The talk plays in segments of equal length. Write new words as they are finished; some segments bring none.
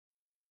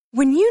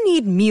When you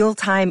need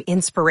mealtime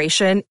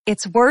inspiration,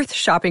 it's worth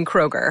shopping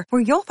Kroger,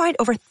 where you'll find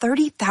over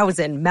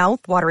 30,000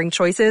 mouth-watering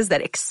choices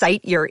that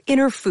excite your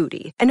inner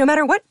foodie. And no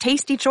matter what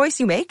tasty choice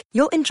you make,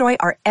 you'll enjoy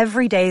our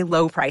everyday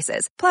low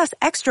prices, plus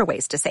extra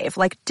ways to save,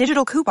 like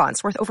digital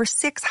coupons worth over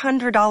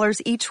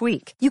 $600 each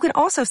week. You can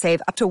also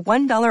save up to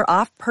 $1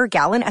 off per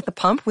gallon at the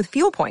pump with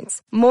fuel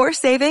points. More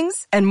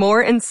savings and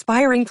more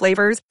inspiring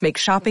flavors make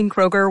shopping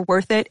Kroger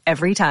worth it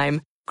every time.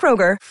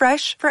 Kroger,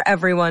 fresh for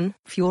everyone.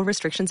 Fuel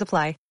restrictions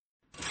apply.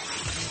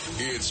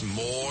 It's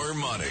More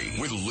Money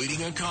with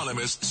leading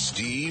economist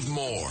Steve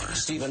Moore.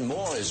 Stephen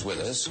Moore is with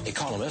us,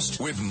 economist.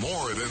 With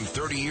more than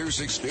 30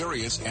 years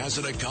experience as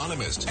an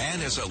economist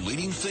and as a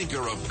leading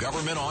thinker of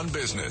government on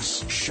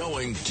business,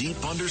 showing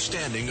deep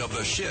understanding of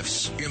the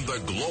shifts in the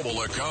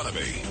global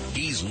economy.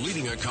 He's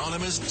leading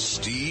economist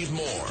Steve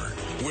Moore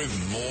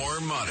with More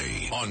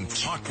Money on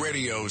Talk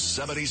Radio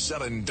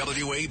 77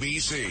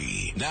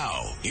 WABC.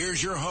 Now,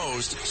 here's your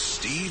host,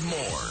 Steve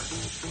Moore.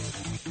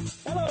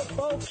 Hello,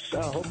 folks.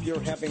 I hope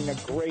you're having a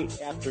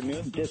great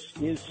afternoon. This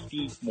is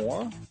Steve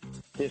Moore.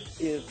 This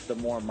is the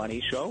More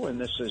Money Show, and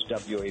this is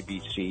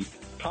WABC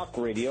Talk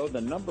Radio,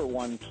 the number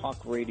one talk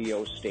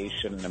radio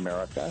station in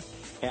America.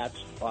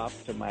 Hats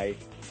off to my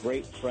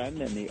great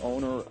friend and the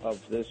owner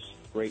of this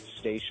great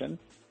station,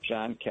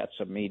 John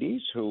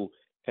Catsimatidis, who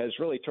has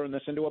really turned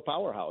this into a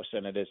powerhouse,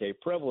 and it is a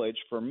privilege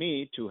for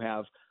me to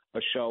have a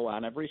show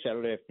on every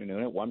Saturday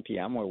afternoon at 1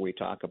 p.m. where we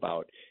talk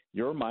about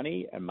your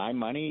money and my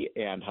money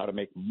and how to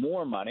make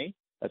more money.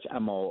 That's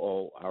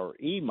MOORE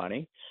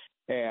money.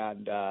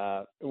 And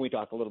we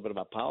talk a little bit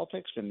about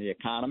politics and the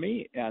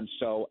economy. And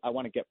so I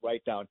want to get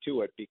right down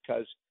to it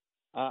because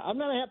I'm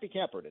not a happy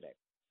camper today.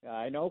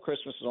 I know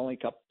Christmas is only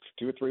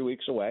 2 or 3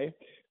 weeks away.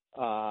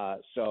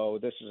 So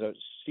this is a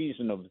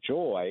season of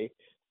joy.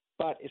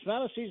 But it's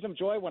not a season of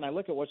joy when I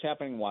look at what's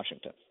happening in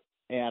Washington.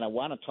 And I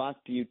want to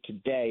talk to you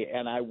today,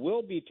 and I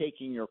will be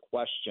taking your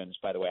questions,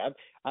 by the way.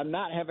 I'm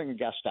not having a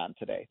guest on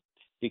today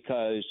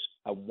because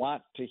I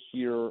want to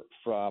hear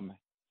from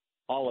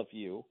all of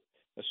you,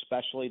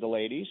 especially the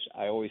ladies.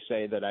 I always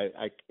say that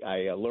I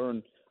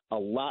learn a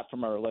lot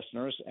from our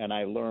listeners, and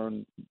I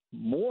learn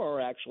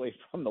more, actually,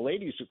 from the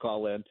ladies who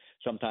call in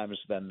sometimes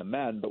than the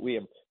men. But we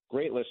have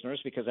great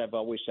listeners because I've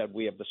always said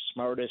we have the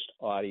smartest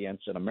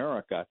audience in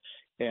America.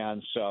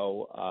 And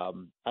so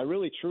I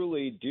really,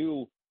 truly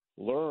do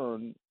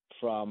learn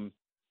from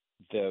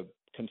the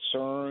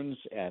concerns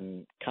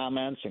and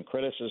comments and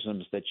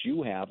criticisms that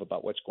you have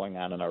about what's going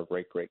on in our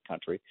great, great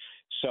country.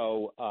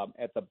 So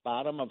at the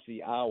bottom of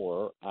the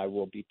hour, I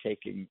will be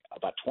taking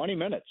about 20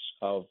 minutes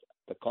of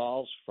the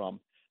calls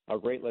from our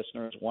great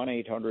listeners.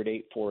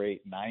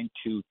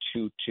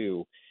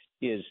 1-800-848-9222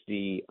 is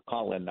the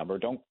call-in number.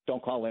 Don't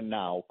call in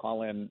now.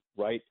 Call in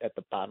right at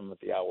the bottom of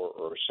the hour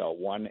or so.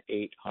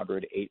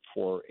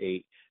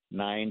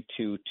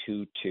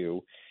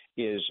 1-800-848-9222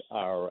 is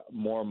our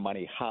More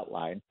Money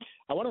hotline.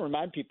 I want to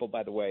remind people,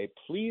 by the way,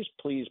 please,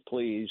 please,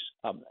 please,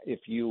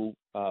 if you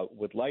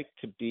would like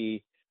to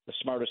be the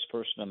smartest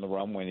person in the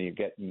room when you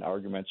get in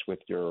arguments with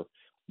your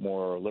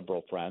more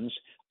liberal friends,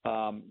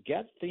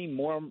 get the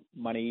More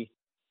Money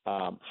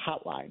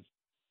hotline.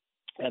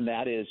 And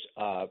that is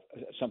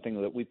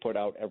something that we put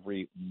out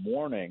every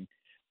morning,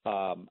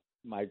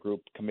 my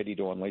group, Committee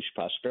to Unleash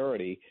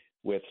Prosperity,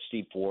 with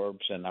Steve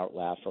Forbes and Art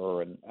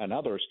Laffer and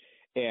others.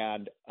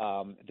 And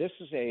this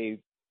is a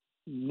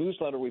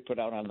newsletter we put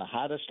out on the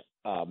hottest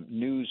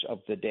news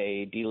of the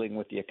day dealing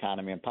with the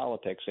economy and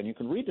politics. And you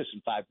can read this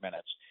in 5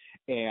 minutes.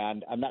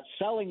 And I'm not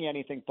selling you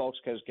anything, folks,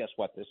 because guess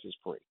what? This is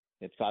free.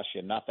 It costs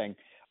you nothing.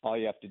 All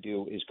you have to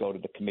do is go to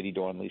the Committee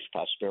to Unleash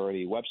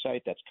Prosperity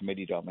website. That's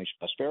Committee to Unleash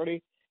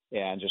Prosperity.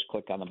 And just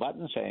click on the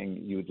button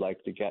saying you'd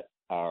like to get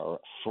our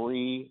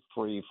free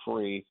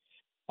hotline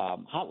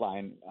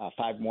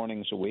 5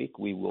 mornings a week.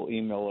 We will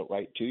email it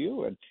right to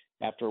you. And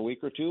after a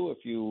week or two,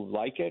 if you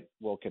like it,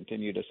 we'll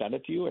continue to send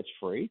it to you. It's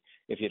free.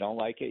 If you don't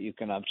like it, you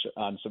can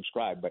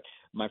unsubscribe. But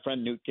my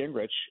friend Newt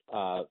Gingrich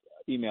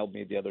emailed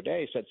me the other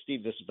day, said,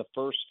 Steve, this is the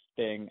first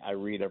thing I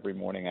read every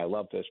morning. I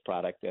love this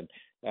product, and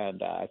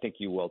I think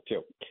you will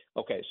too.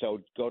 Okay,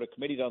 so go to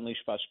Committee to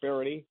Unleash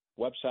Prosperity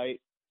website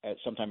at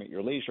sometime at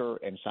your leisure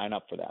and sign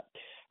up for that.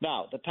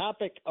 Now, the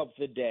topic of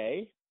the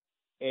day,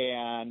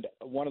 and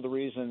one of the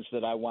reasons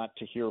that I want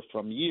to hear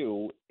from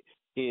you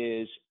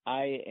is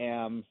I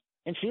am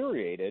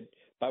infuriated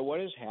by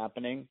what is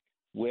happening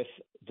with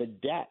the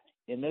debt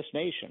in this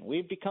nation.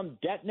 We've become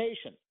debt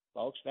nation,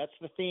 folks. That's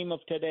the theme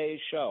of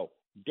today's show.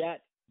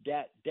 Debt,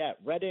 debt, debt.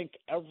 Red ink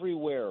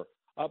everywhere,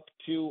 up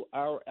to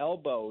our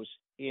elbows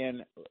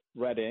in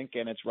red ink,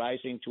 and it's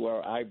rising to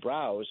our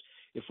eyebrows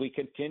if we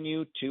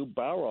continue to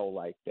borrow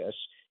like this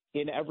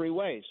in every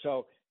way.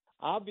 So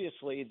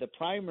obviously the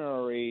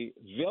primary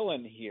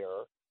villain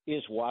here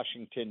is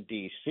Washington,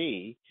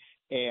 D.C.,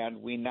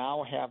 and we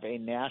now have a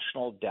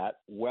national debt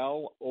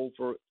well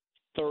over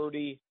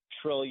 $30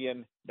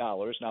 trillion.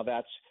 Now,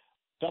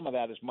 some of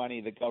that is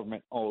money the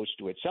government owes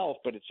to itself,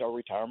 but it's our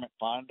retirement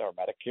fund, our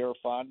Medicare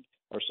fund,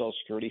 our Social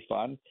Security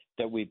fund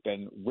that we've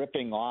been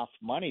ripping off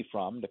money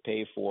from to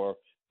pay for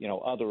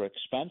other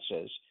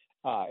expenses.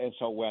 And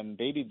so when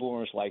baby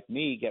boomers like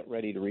me get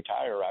ready to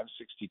retire, I'm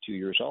 62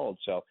 years old.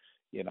 So,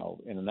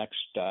 in the next,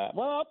 I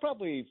want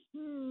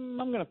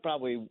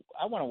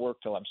to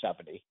work till I'm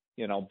 70,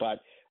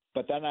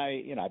 but then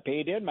I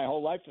paid in my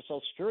whole life to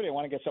Social Security. I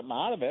want to get something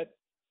out of it.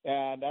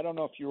 And I don't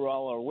know if you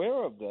all are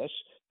aware of this,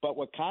 but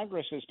what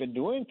Congress has been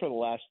doing for the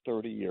last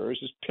 30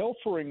 years is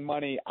pilfering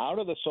money out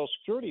of the Social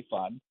Security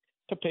fund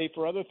to pay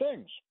for other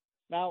things.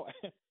 Now,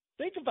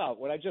 think about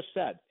what I just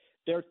said.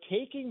 They're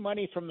taking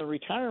money from the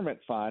retirement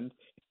fund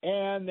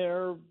and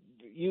they're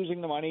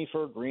using the money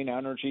for green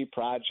energy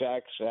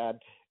projects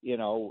and,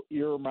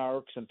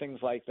 earmarks and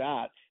things like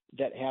that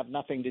have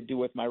nothing to do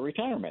with my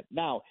retirement.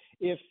 Now,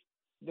 if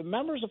the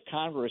members of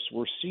Congress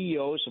were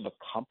CEOs of a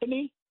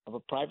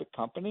private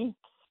company,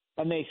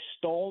 and they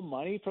stole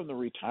money from the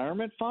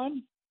retirement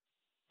fund,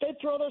 they'd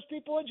throw those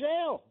people in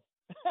jail.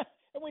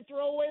 And we'd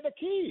throw away the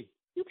key.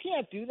 You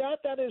can't do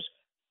that. That is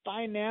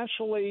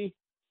financially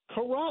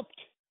corrupt.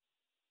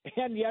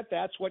 And yet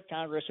that's what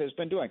Congress has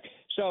been doing.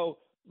 So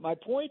my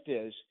point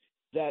is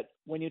that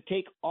when you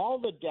take all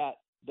the debt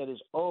that is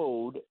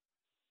owed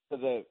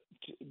to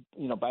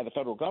by the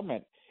federal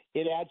government,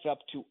 it adds up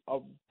to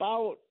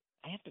about,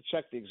 I have to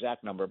check the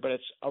exact number, but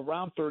it's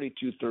around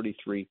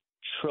 $33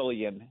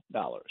 trillion.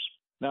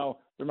 Now,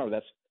 remember,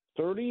 that's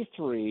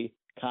 33,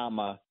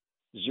 000,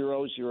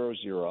 000, 000, 000,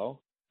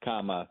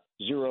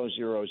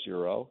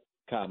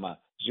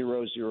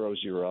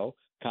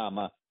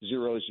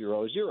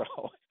 000.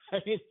 I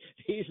mean,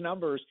 these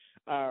numbers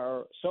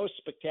are so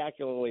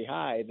spectacularly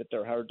high that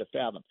they're hard to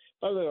fathom.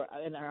 By the way,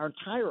 and our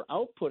entire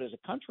output as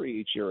a country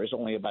each year is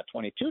only about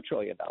 $22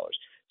 trillion.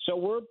 So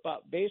we're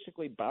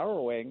basically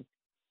borrowing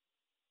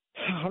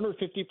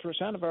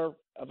 150% of our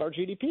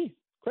GDP.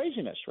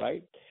 Craziness,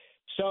 right?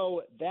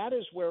 So that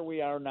is where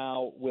we are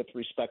now with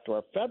respect to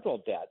our federal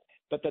debt.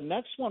 But the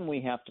next one we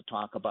have to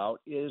talk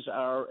about is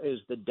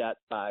the debt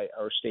by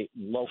our state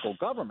and local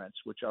governments,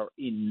 which are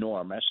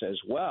enormous as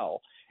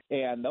well.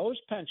 And those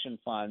pension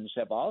funds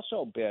have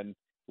also been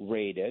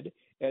raided.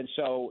 And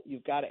so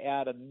you've got to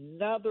add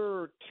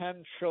another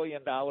 $10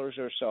 trillion or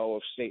so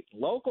of state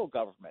and local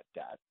government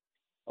debt.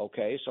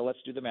 Okay, so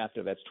let's do the math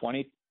there. That's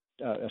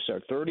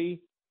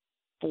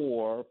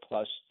 34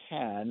 plus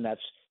 10.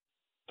 That's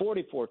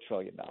 $44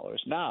 trillion.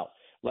 Now,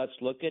 let's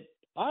look at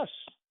us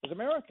as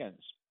Americans,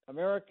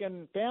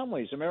 American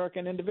families,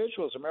 American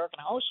individuals, American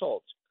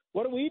households.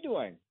 What are we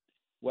doing?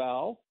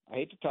 Well, I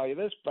hate to tell you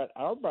this, but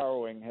our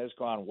borrowing has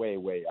gone way,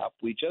 way up.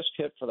 We just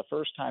hit for the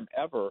first time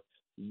ever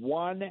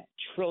 $1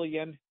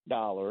 trillion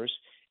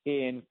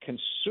in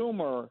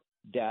consumer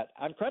debt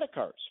on credit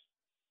cards.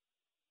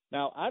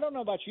 Now, I don't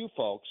know about you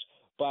folks,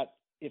 but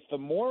if the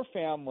Moore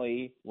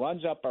family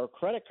runs up our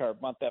credit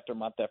card month after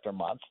month after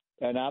month,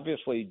 and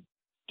obviously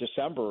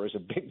December is a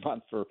big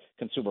month for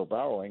consumer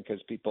borrowing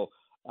because people,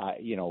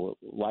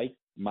 like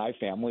my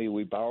family,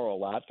 we borrow a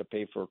lot to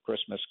pay for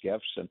Christmas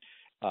gifts,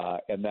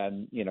 and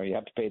then you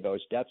have to pay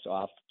those debts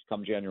off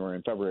come January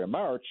and February and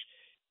March,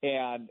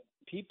 and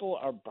people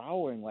are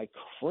borrowing like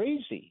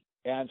crazy,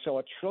 and so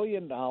 $1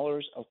 trillion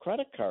of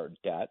credit card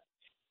debt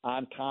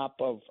on top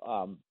of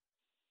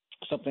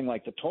something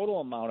like the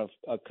total amount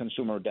of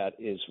consumer debt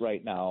is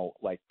right now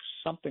like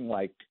something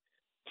like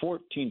 $14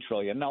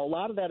 trillion. Now, a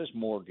lot of that is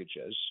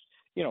mortgages.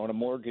 And a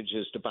mortgage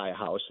is to buy a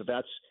house, so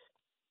that's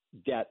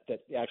debt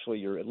that actually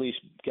you're at least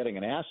getting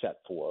an asset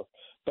for.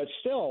 But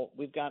still,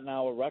 we've got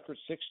now a record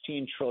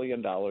 $16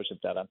 trillion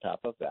of debt on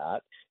top of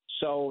that.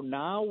 So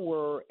now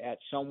we're at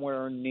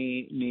somewhere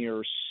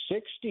near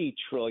 $60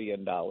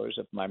 trillion,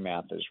 if my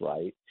math is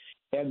right.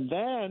 And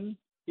then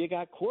you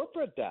got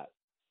corporate debt.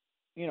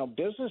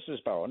 Businesses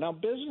borrow. Now,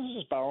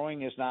 businesses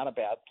borrowing is not a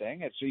bad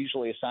thing. It's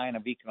usually a sign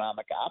of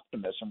economic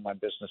optimism when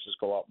businesses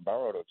go out and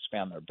borrow to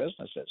expand their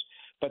businesses.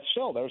 But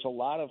still, there's a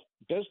lot of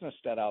business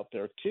debt out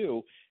there,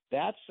 too.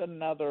 That's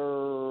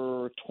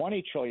another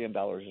 $20 trillion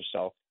or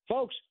so.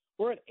 Folks,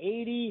 we're at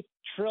 $80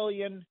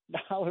 trillion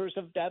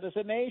of debt as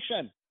a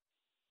nation.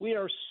 We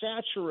are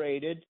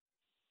saturated,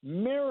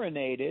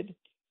 marinated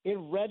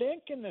in red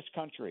ink in this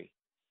country.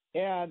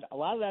 And a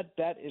lot of that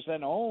debt is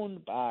then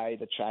owned by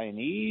the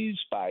Chinese,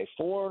 by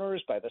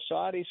foreigners, by the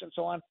Saudis, and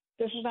so on.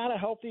 This is not a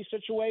healthy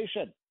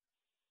situation.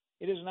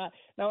 It is not.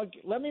 Now,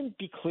 let me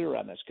be clear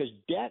on this, because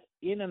debt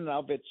in and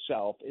of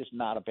itself is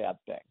not a bad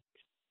thing.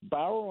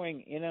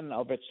 Borrowing in and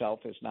of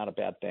itself is not a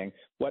bad thing.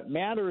 What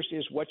matters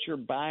is what you're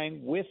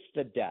buying with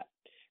the debt.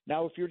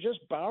 Now, if you're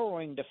just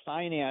borrowing to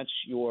finance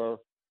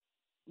your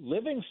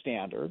living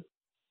standard,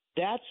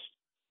 that's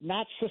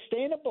not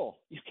sustainable.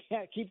 You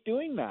can't keep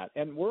doing that.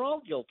 And we're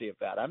all guilty of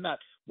that. I'm not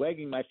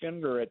wagging my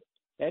finger at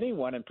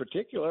anyone in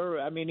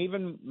particular. I mean,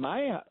 even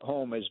my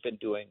home has been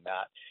doing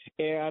that.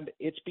 And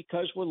it's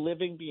because we're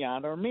living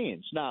beyond our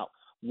means. Now,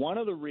 one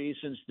of the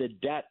reasons the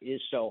debt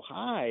is so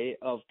high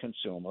of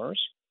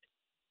consumers,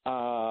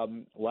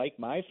 like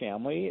my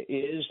family,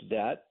 is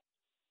that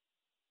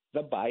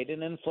the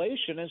Biden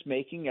inflation is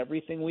making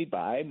everything we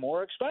buy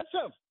more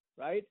expensive,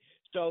 right?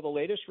 So the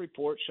latest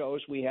report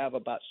shows we have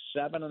about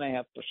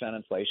 7.5%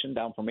 inflation,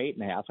 down from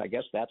 8.5%. I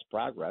guess that's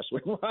progress.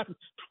 We were on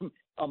from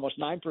almost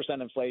 9%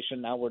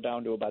 inflation. Now we're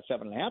down to about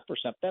 7.5%.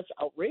 That's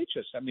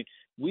outrageous. I mean,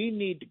 we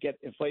need to get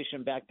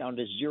inflation back down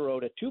to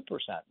 0 to 2%,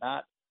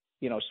 not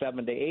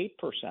 7 to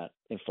 8%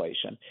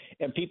 inflation.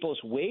 And people's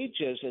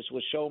wages, as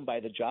was shown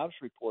by the jobs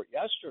report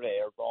yesterday,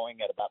 are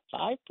growing at about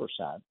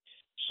 5%.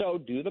 So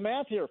do the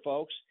math here,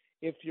 folks.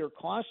 If your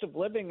cost of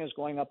living is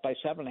going up by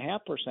 7.5%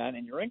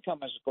 and your income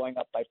is going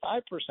up by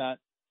 5%,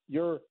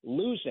 you're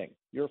losing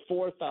your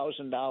 $4,000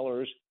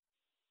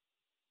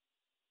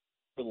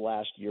 for the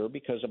last year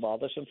because of all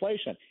this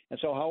inflation. And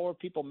so how are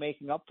people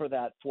making up for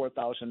that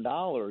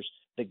 $4,000,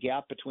 the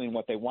gap between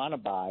what they want to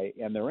buy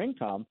and their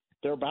income?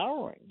 They're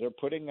borrowing. They're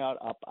putting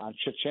up on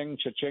cha-ching,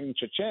 cha-ching,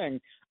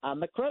 cha-ching on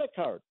the credit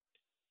card.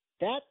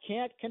 That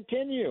can't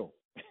continue.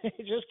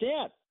 It just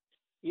can't.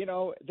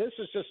 This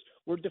is just,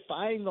 we're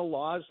defying the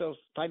laws of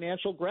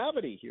financial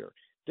gravity here.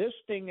 This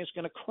thing is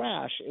going to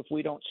crash if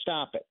we don't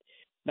stop it.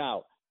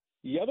 Now,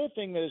 the other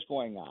thing that is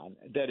going on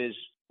that is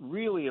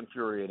really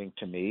infuriating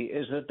to me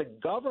is that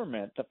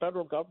the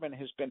federal government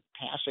has been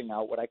passing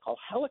out what I call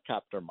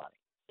helicopter money.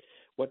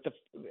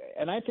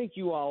 And I think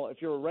you all, if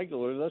you're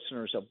regular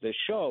listeners of this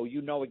show,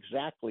 you know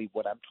exactly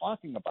what I'm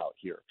talking about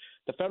here.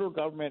 The federal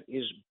government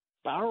is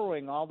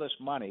borrowing all this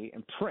money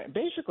and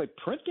basically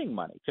printing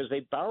money, because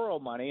they borrow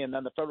money and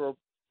then the Federal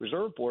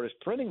Reserve Board is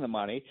printing the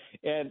money.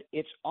 And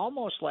it's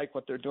almost like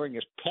what they're doing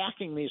is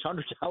packing these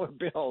 $100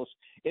 bills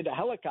into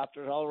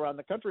helicopters all around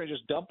the country and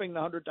just dumping the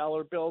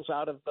 $100 bills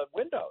out of the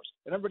windows.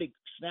 And everybody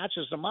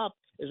snatches them up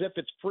as if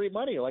it's free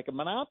money, like a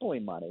monopoly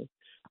money.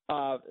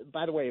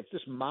 By the way, if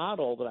this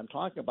model that I'm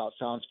talking about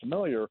sounds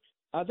familiar,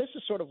 this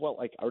is sort of what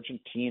like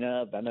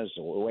Argentina,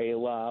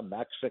 Venezuela,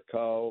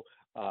 Mexico,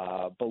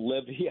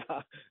 Bolivia,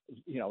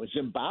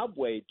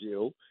 Zimbabwe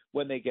do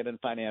when they get in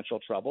financial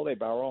trouble. They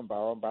borrow and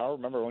borrow and borrow.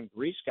 Remember when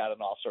Greece got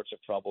in all sorts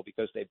of trouble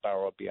because they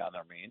borrowed beyond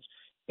their means.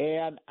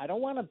 And I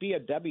don't want to be a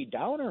Debbie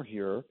Downer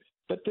here,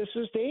 but this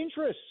is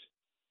dangerous.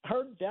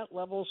 Our debt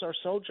levels are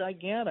so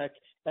gigantic,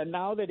 and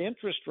now that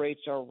interest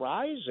rates are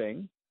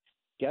rising,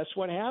 guess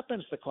what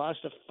happens? The cost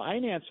of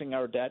financing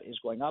our debt is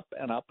going up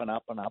and up and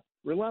up and up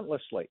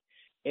relentlessly.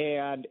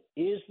 And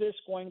is this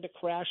going to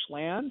crash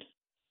land?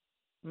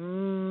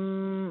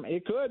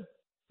 It could.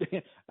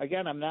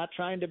 Again, I'm not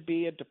trying to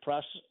be a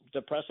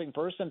depressing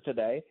person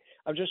today.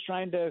 I'm just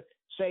trying to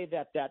say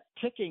that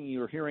ticking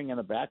you're hearing in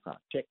the background,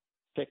 tick,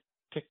 tick,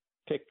 tick,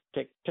 tick,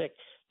 tick, tick,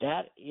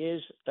 that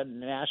is the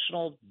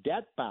national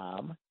debt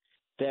bomb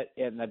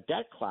and the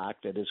debt clock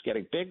that is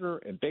getting bigger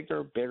and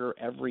bigger, bigger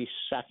every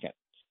second.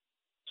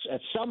 At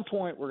some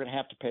point, we're going to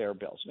have to pay our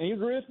bills. Now, you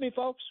agree with me,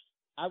 folks?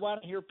 I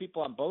want to hear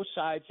people on both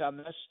sides on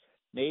this.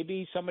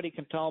 Maybe somebody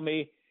can tell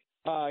me,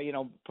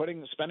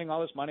 spending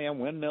all this money on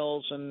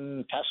windmills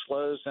and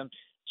Teslas and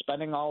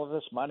spending all of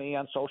this money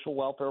on social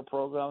welfare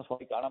programs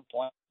like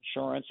unemployment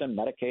insurance and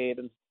Medicaid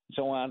and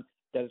so on,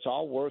 that it's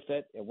all worth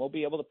it and we'll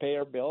be able to pay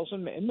our bills,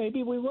 and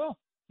maybe we will.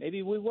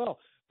 Maybe we will.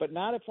 But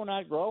not if we're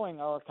not growing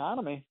our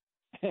economy.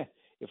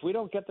 If we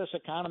don't get this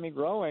economy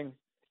growing,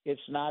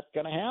 it's not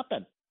going to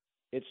happen.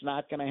 It's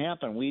not going to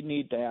happen. We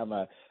need to have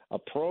a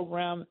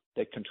program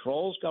that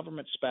controls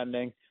government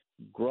spending,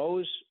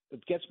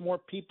 gets more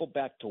people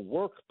back to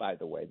work, by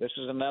the way. This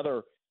is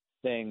another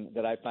thing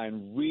that I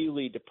find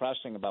really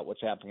depressing about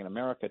what's happening in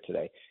America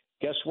today.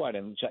 Guess what?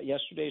 In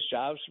yesterday's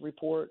jobs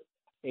report,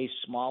 a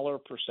smaller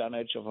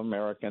percentage of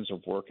Americans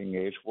of working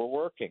age were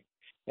working.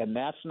 And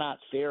that's not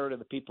fair to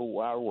the people who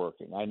are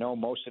working. I know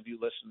most of you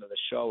listen to the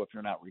show. If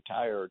you're not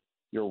retired,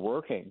 you're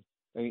working.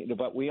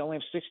 But we only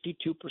have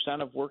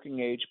 62% of working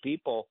age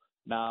people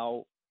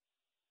now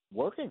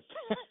working.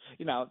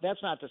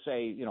 That's not to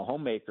say,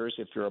 homemakers,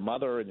 if you're a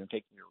mother and you're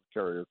taking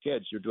care of your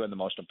kids, you're doing the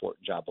most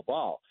important job of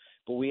all.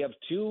 But we have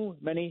too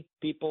many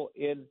people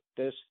in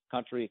this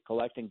country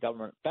collecting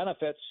government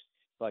benefits,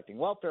 collecting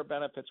welfare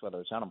benefits, whether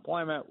it's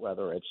unemployment,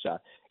 whether it's,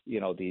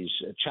 these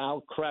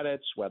child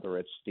credits, whether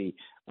it's the,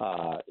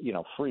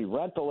 free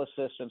rental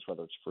assistance,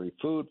 whether it's free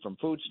food from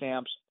food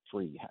stamps,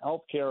 free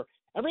health care.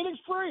 Everything's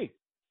free.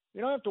 You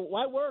don't have to.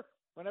 Why work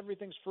when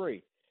everything's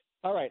free?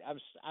 All right,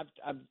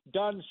 I'm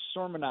done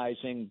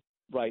sermonizing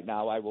right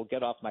now. I will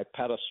get off my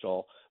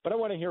pedestal, but I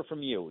want to hear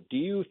from you. Do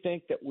you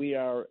think that we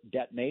are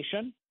debt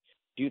nation?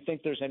 Do you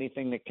think there's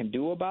anything that can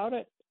do about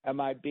it? Am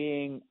I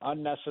being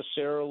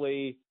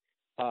unnecessarily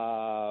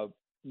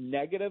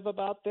negative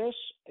about this?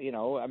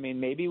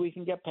 Maybe we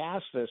can get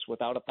past this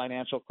without a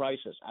financial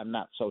crisis. I'm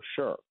not so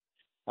sure.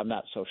 I'm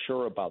not so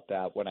sure about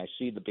that when I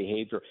see the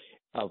behavior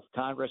of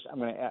Congress. I'm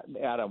going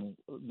to add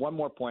one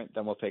more point,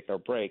 then we'll take our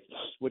break,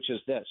 which is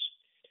this.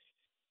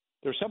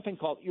 There's something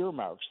called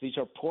earmarks. These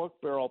are pork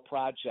barrel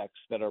projects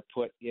that are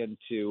put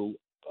into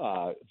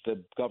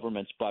the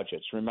government's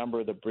budgets.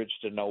 Remember the Bridge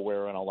to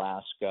Nowhere in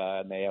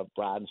Alaska, and they have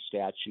bronze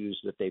statues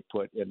that they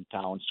put in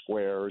town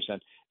squares,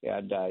 and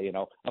and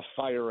a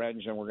fire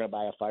engine. We're going to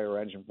buy a fire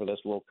engine for this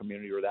little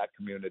community or that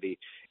community.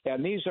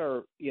 And these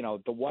are,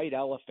 the white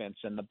elephants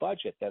in the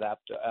budget that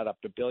add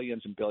up to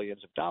billions and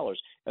billions of dollars.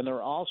 And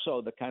they're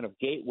also the kind of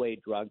gateway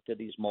drug to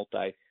these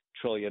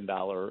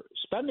multi-trillion-dollar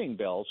spending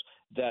bills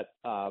that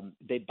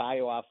they buy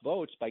off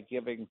votes by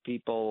giving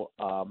people,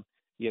 a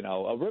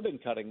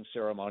ribbon-cutting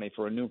ceremony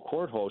for a new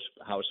courthouse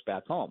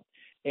back home.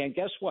 And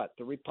guess what?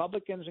 The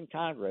Republicans in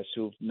Congress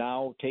who've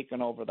now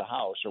taken over the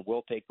House or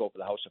will take over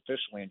the House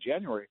officially in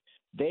January,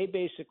 they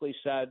basically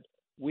said,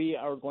 we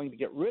are going to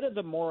get rid of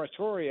the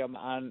moratorium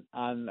on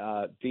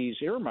these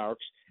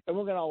earmarks, and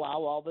we're going to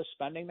allow all this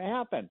spending to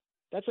happen.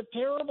 That's a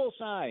terrible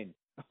sign.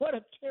 What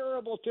a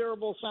terrible,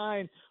 terrible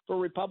sign for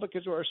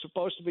Republicans who are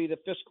supposed to be the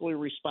fiscally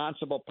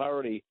responsible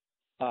party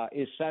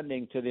is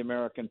sending to the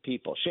American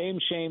people. Shame,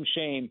 shame,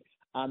 shame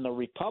on the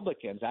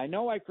Republicans. I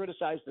know I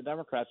criticize the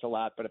Democrats a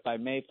lot, but if I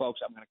may,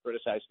 folks, I'm going to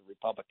criticize the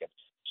Republicans.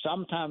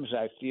 Sometimes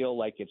I feel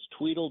like it's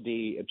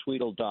Tweedledee and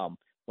Tweedledum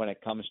when it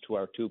comes to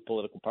our two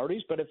political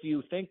parties. But if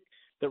you think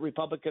that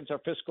Republicans are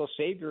fiscal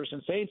saviors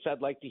and saints,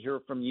 I'd like to hear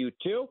from you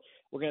too.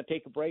 We're going to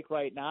take a break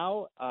right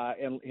now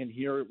and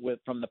hear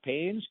from the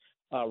Paynes,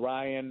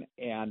 Ryan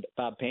and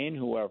Bob Payne,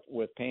 who are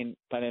with Payne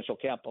Financial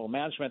Capital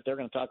Management. They're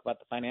going to talk about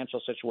the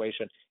financial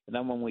situation. And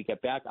then when we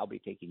get back, I'll be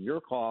taking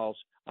your calls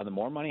on the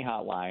More Money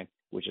Hotline,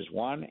 which is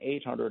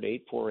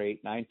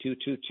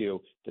 1-800-848-9222.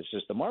 This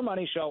is the More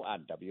Money Show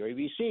on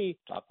WABC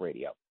Talk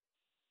Radio.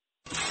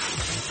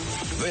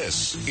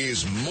 This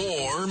is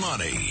More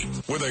Money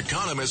with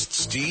economist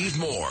Steve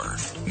Moore.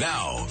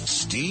 Now,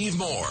 Steve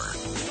Moore.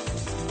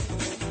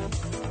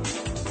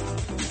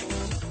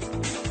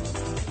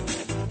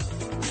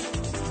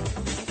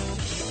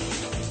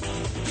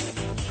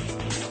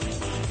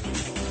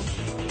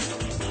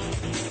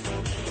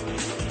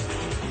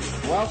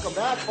 Welcome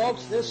back,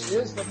 folks. This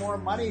is the More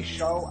Money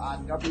Show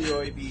on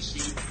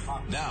WABC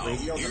Talk now,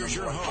 Radio. Here's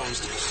your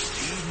host,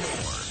 Steve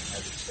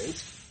Moore.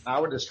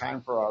 Now it is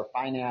time for our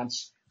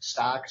finance,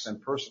 stocks,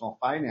 and personal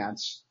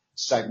finance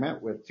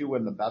segment with two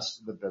in the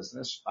best of the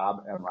business,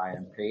 Bob and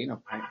Ryan Payne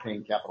of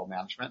Payne Capital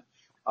Management.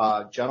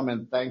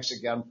 Gentlemen, thanks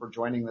again for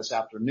joining this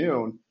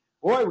afternoon.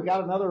 Boy, we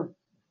got another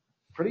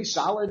pretty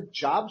solid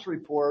jobs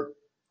report.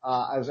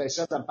 As I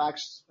said on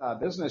Fox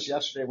Business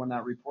yesterday when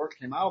that report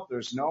came out,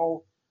 there's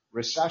no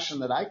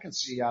recession that I can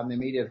see on the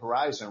immediate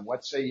horizon.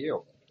 What say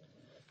you?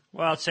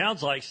 Well, it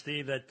sounds like,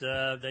 Steve, that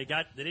they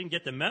didn't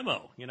get the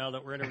memo,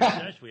 that we're in a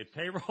recession. We had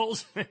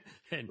payrolls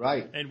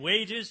and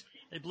wages.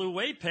 They blew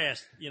way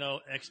past,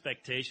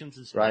 expectations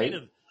in spite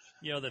of,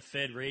 the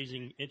Fed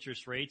raising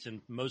interest rates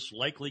and most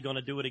likely going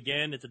to do it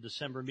again at the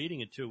December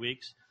meeting in 2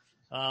 weeks.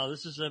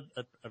 This is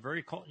a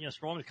very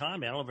strong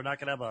economy. I don't know if we're not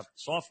going to have a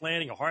soft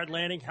landing, a hard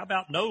landing. How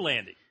about no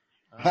landing?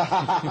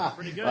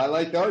 Pretty good. I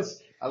like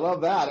those. I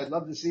love that. I'd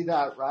love to see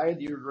that. Ryan,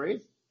 do you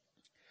agree?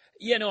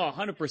 Yeah, no,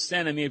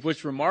 100%. I mean,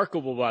 what's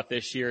remarkable about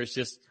this year is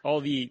just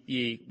all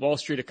the Wall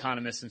Street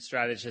economists and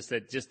strategists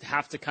that just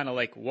have to kind of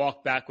like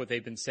walk back what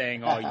they've been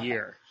saying all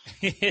year.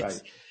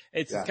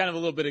 It's kind of a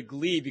little bit of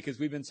glee because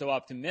we've been so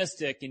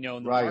optimistic, and the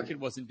market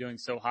wasn't doing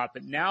so hot.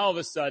 But now all of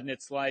a sudden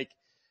it's like,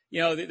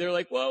 they're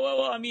like,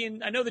 whoa. I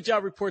mean, I know the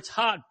job report's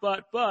hot,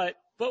 but what?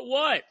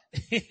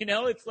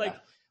 It's like,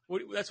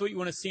 that's what you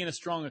want to see in a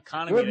strong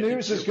economy. Good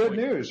news is good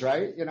news,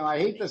 right? I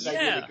hate this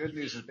idea that good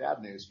news is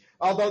bad news.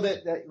 Although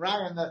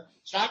Ryan, the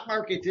stock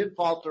market did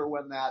falter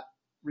when that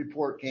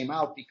report came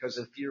out because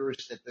it fears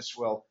that this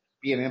will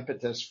be an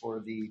impetus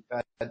for the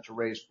Fed to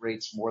raise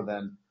rates more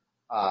than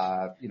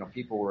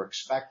people were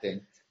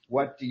expecting.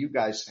 What do you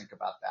guys think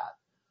about that?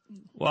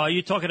 Well, are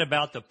you talking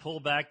about the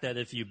pullback that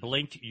if you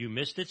blinked, you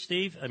missed it,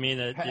 Steve? I mean,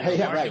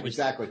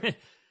 exactly.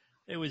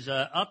 It was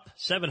up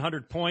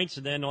 700 points,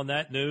 and then on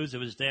that news, it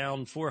was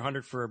down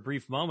 400 for a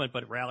brief moment,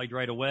 but it rallied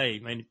right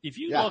away. I mean, if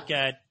you look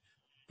at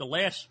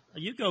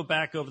you go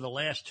back over the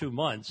last 2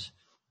 months,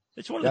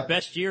 it's one of the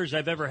best years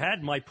I've ever had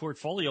in my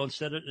portfolio in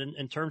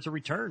terms of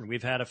return.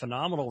 We've had a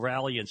phenomenal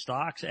rally in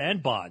stocks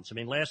and bonds. I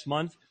mean, last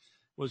month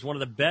was one of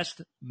the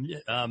best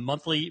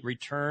monthly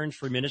returns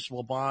for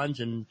municipal bonds,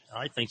 and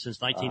I think since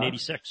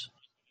 1986.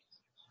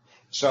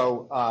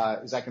 So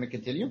is that going to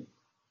continue?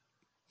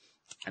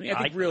 I mean,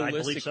 I think realistically,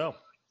 I believe so.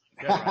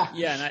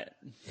 Yeah,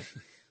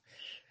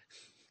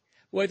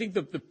 well, I think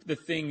the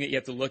thing that you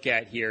have to look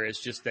at here is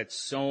just that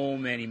so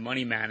many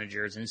money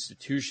managers,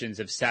 institutions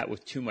have sat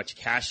with too much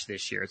cash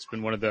this year. It's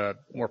been one of the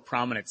more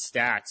prominent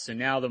stats. So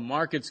now the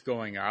market's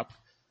going up.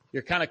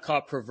 You're kind of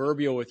caught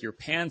proverbial with your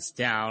pants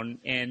down,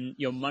 and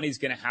money's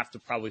going to have to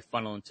probably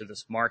funnel into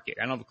this market.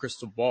 I don't have a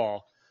crystal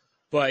ball,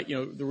 but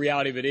the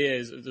reality of it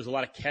is there's a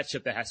lot of catch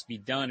up that has to be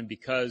done, and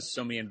because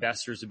so many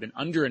investors have been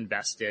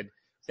underinvested,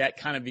 that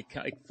kind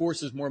of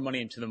forces more money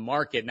into the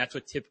market, and that's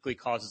what typically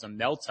causes a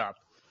melt up.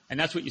 And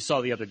that's what you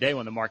saw the other day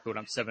when the market went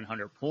up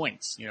 700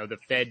 points. The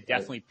Fed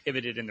definitely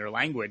pivoted in their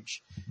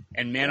language,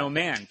 and man, oh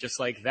man, just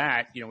like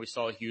that, we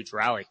saw a huge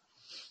rally.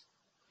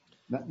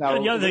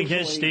 Now, the other thing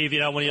is, Steve,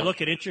 when you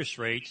look at interest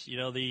rates,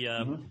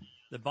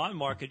 the bond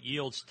market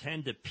yields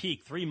tend to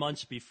peak 3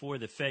 months before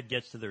the Fed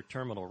gets to their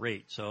terminal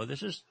rate. So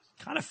this is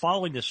kind of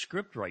following the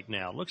script right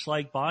now. It looks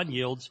like bond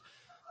yields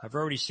have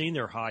already seen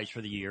their highs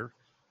for the year.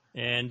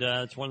 And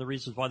it's one of the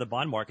reasons why the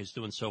bond market is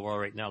doing so well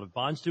right now. If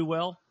bonds do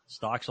well,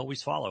 stocks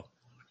always follow.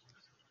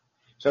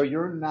 So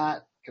you're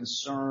not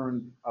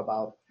concerned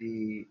about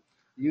you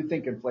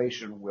think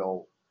inflation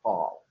will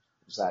fall.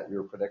 Is that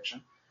your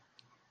prediction?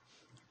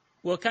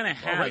 Well, it kind of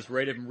has,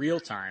 right, in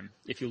real time.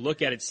 If you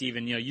look at it,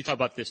 Stephen, you talk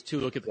about this too.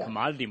 Look at the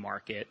commodity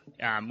market.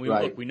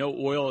 We know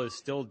oil is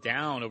still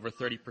down over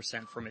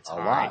 30% from its high.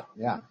 A lot,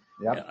 yeah.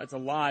 Yep. It's a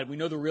lot. We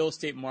know the real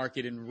estate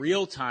market in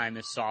real time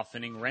is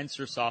softening. Rents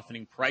are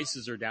softening.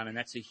 Prices are down. And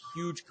that's a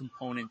huge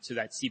component to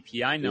that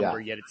CPI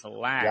number, yet it's a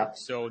lag. Yep.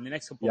 So in the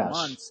next couple of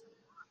months,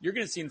 you're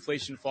going to see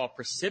inflation fall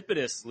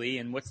precipitously.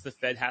 And what's the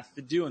Fed have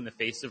to do in the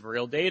face of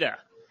real data?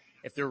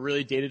 If they're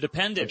really data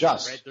dependent,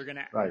 right? They're going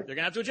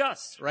to have to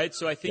adjust, right?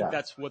 So I think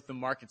that's what the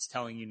market's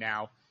telling you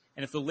now.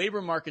 And if the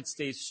labor market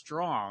stays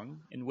strong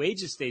and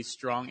wages stay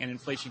strong and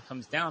inflation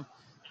comes down,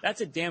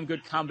 that's a damn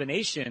good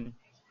combination.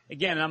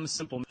 Again, I'm a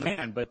simple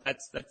man, but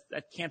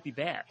that can't be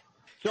bad.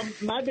 So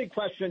my big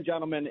question,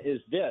 gentlemen,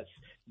 is this,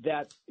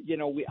 that,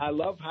 I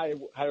love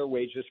higher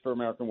wages for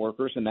American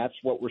workers, and that's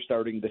what we're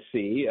starting to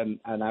see. And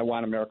I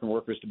want American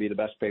workers to be the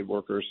best paid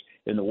workers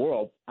in the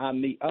world.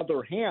 On the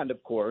other hand,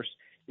 of course,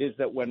 is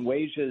that when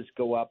wages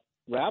go up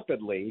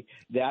rapidly,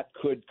 that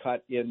could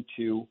cut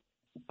into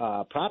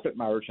profit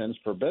margins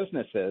for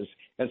businesses.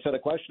 And so the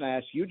question I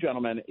ask you,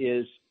 gentlemen,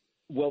 is,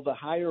 will the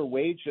higher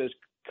wages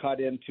cut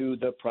into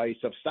the price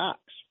of stocks?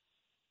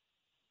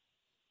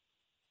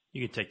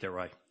 You can take that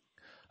right.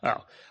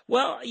 Oh,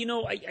 well,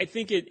 I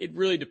think it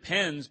really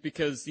depends,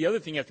 because the other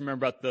thing you have to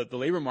remember about the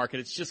labor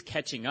market, it's just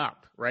catching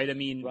up, right? I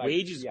mean,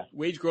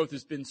 wage growth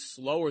has been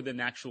slower than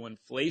actual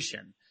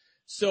inflation.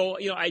 So,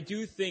 I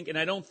do think, and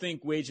I don't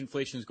think wage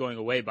inflation is going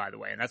away, by the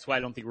way. And that's why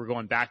I don't think we're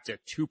going back to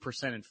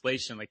 2%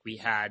 inflation like we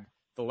had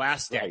the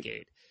last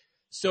decade.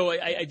 So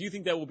I do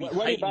think that will be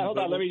heightened. Hold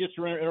on. Let me just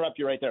interrupt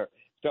you right there.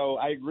 So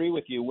I agree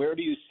with you. Where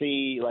do you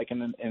see, like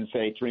in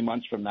say 3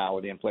 months from now,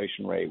 with the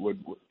inflation rate?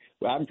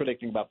 I'm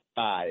predicting about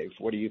 5.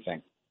 What do you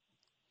think?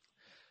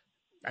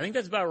 I think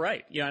that's about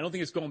right. I don't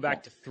think it's going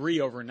back to 3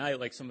 overnight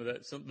like some of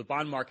the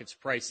bond market's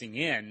pricing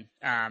in.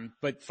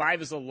 But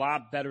 5 is a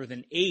lot better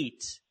than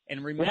 8.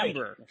 And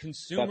remember,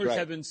 consumers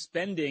have been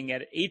spending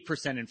at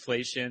 8%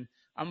 inflation.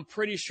 I'm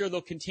pretty sure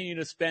they'll continue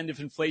to spend if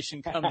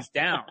inflation comes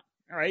down.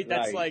 All right,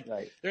 that's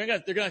they're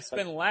gonna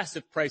spend less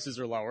if prices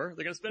are lower.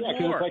 They're gonna spend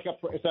more. It's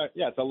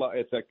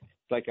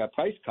like a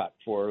price cut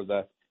for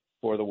the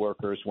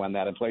workers when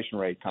that inflation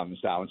rate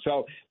comes down.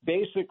 So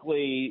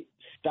basically,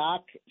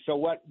 So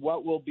what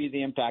will be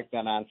the impact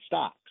then on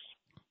stocks?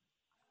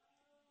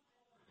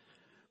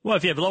 Well,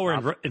 if you have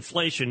lower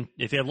inflation,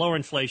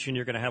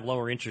 you're going to have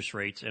lower interest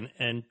rates.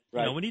 And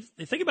when you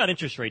think about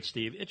interest rates,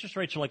 Steve, interest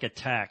rates are like a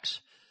tax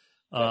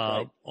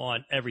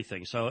on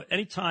everything. So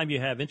anytime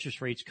you have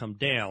interest rates come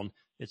down,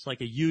 it's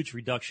like a huge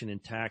reduction in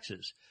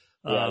taxes.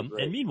 And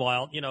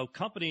meanwhile,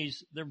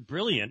 companies, they're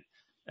brilliant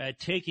at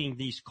taking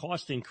these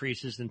cost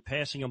increases and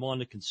passing them on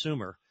to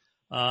consumer.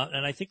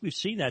 And I think we've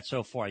seen that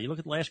so far. You look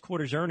at last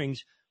quarter's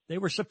earnings, they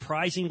were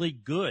surprisingly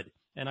good.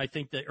 And I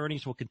think the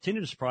earnings will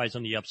continue to surprise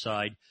on the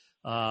upside.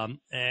 And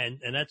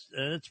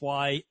that's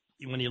why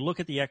when you look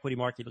at the equity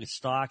market, look at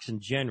stocks in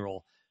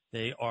general,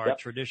 they are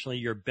traditionally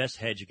your best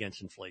hedge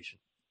against inflation.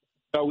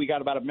 So we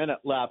got about a minute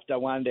left. I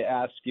wanted to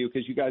ask you,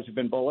 because you guys have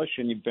been bullish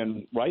and you've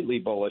been rightly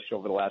bullish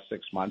over the last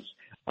 6 months.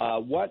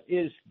 What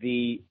is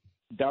the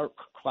dark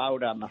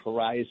cloud on the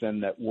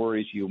horizon that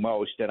worries you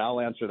most? And I'll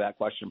answer that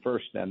question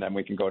first, and then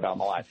we can go down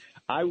the line.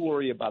 I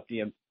worry about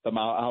the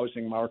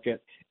housing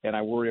market, and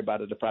I worry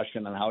about a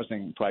depression in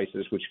housing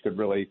prices, which could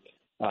really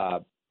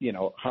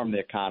harm the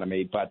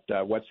economy. But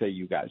what say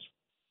you guys?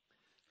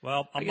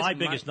 Well, my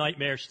biggest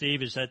nightmare,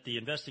 Steve, is that the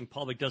investing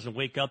public doesn't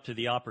wake up to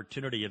the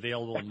opportunity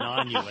available in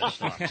non-U.S.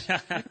 stocks.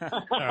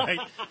 All right?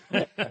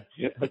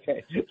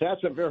 Okay.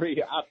 That's a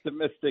very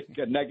optimistic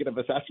negative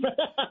assessment.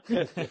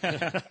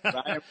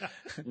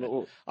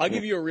 I'll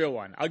give you a real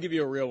one.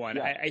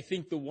 Yeah. I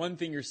think the one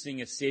thing you're seeing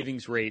is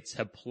savings rates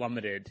have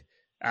plummeted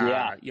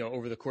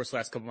over the course of the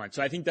last couple of months.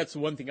 So I think that's the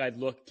one thing I'd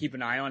keep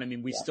an eye on. I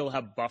mean, we still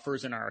have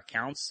buffers in our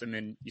accounts. I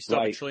mean, you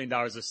still have $1 trillion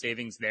of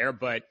savings there,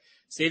 but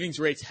savings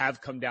rates have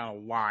come down a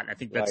lot. I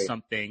think that's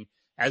something,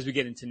 as we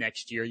get into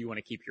next year, you want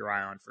to keep your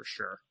eye on for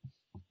sure.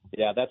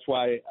 Yeah, that's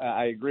why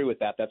I agree with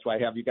that. That's why I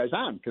have you guys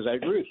on, because I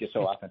agree with you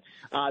so often.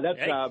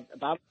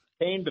 Bob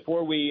Payne,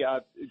 before we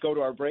go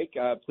to our break,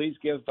 please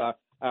give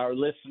our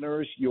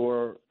listeners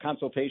your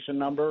consultation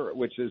number,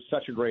 which is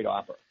such a great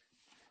offer.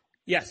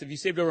 Yes, if you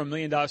saved over $1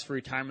 million for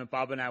retirement,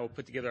 Bob and I will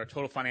put together a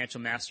total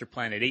financial master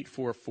plan at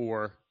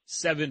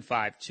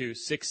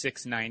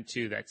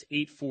 844-752-6692. That's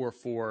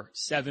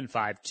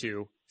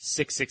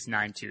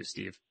 844-752-6692,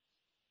 Steve.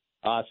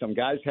 Awesome.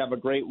 Guys, have a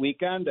great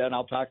weekend, and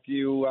I'll talk to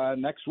you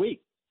next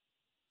week.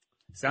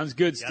 Sounds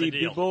good, Steve.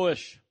 Be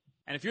bullish.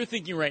 And if you're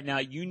thinking right now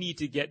you need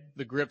to get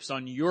the grips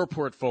on your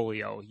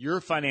portfolio,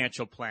 your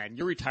financial plan,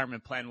 your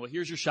retirement plan, well,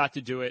 here's your shot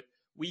to do it.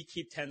 We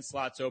keep 10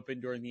 slots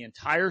open during the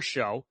entire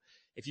show.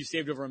 If you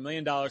saved over $1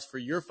 million for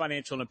your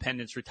financial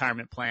independence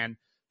retirement plan,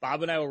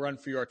 Bob and I will run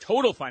for your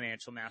total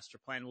financial master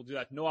plan. We'll do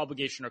that no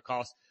obligation or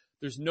cost.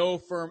 There's no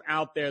firm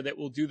out there that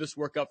will do this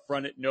work up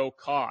front at no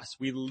cost.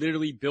 We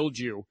literally build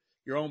you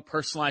your own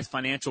personalized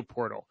financial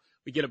portal.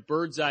 We get a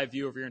bird's eye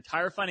view of your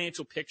entire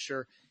financial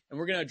picture, and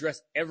we're going to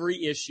address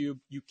every issue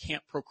you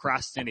can't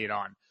procrastinate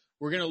on.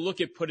 We're going to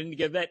look at putting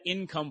together that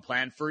income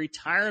plan for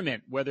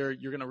retirement, whether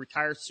you're going to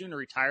retire soon or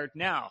retired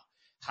now.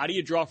 How do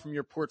you draw from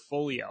your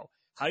portfolio?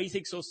 How do you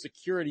take Social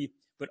Security,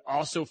 but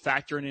also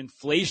factor in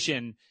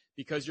inflation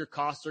because your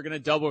costs are going to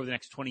double over the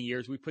next 20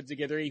 years? We put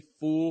together a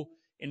full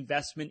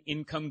investment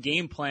income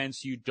game plan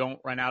so you don't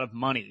run out of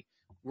money.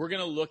 We're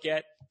going to look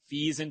at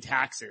fees and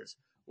taxes.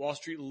 Wall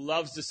Street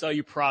loves to sell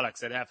you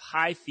products that have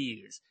high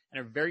fees and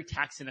are very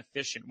tax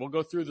inefficient. We'll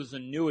go through those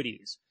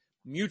annuities,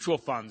 mutual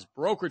funds,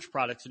 brokerage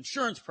products,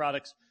 insurance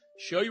products,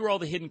 show you where all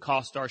the hidden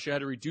costs are, show you how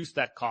to reduce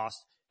that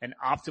cost and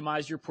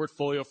optimize your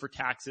portfolio for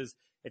taxes.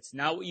 It's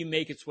not what you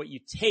make, it's what you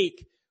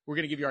take. We're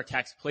going to give you our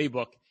tax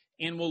playbook,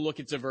 and we'll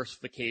look at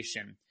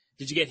diversification.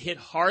 Did you get hit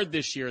hard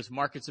this year as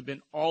markets have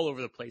been all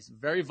over the place,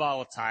 very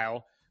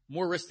volatile,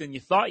 more risk than you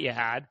thought you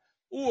had?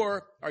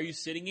 Or are you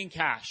sitting in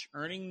cash,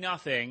 earning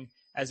nothing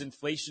as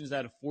inflation is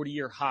at a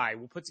 40-year high?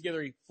 We'll put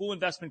together a full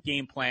investment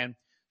game plan,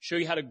 show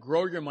you how to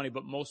grow your money,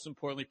 but most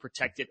importantly,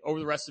 protect it over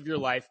the rest of your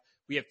life.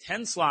 We have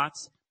 10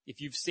 slots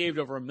if you've saved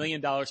over $1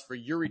 million for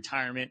your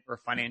retirement or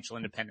financial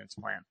independence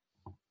plan.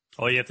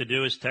 All you have to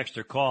do is text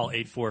or call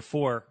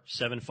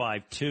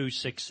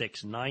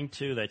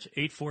 844-752-6692. That's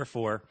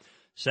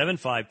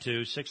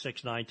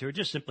 844-752-6692. Or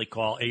just simply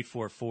call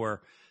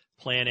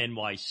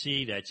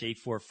 844-PLAN-NYC. That's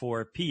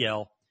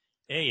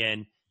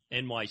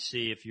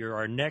 844-PLAN-NYC. If you're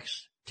our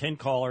next 10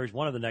 callers,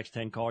 one of the next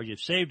 10 callers, you've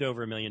saved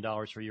over $1 million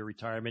for your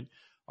retirement,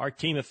 our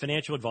team of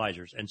financial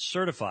advisors and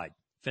certified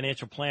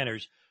financial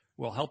planners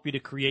will help you to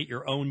create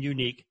your own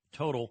unique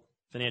total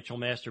financial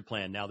master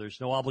plan. Now, there's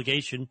no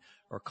obligation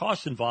or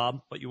cost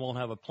involved, but you won't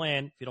have a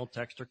plan if you don't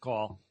text or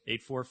call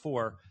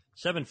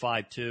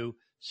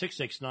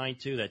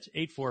 844-752-6692. That's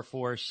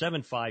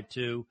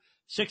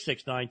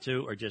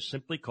 844-752-6692, or just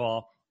simply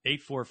call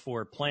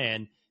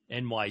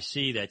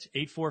 844-PLAN-NYC. That's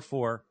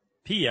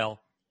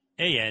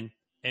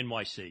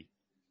 844-PLAN-NYC.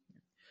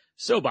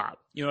 So, Bob,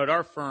 at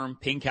our firm,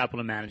 Payne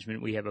Capital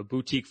Management, we have a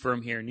boutique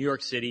firm here in New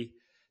York City,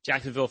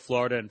 Jacksonville,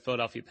 Florida, and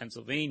Philadelphia,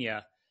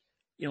 Pennsylvania.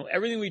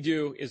 Everything we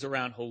do is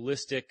around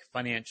holistic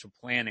financial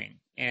planning.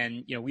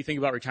 And, we think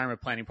about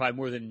retirement planning probably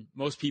more than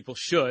most people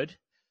should.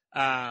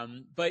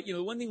 But,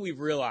 the one thing we've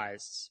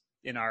realized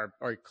in our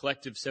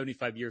collective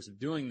 75 years of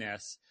doing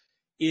this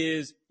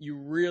is you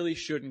really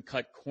shouldn't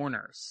cut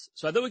corners.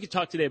 So I thought we could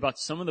talk today about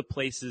some of the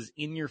places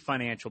in your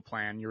financial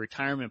plan, your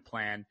retirement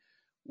plan,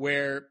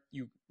 where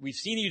we've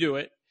seen you do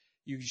it.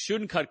 You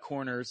shouldn't cut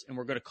corners, and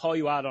we're going to call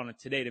you out on it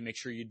today to make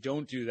sure you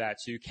don't do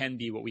that so you can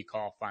be what we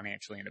call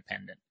financially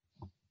independent.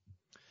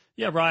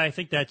 Yeah, Ryan, I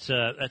think that's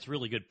a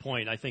really good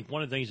point. I think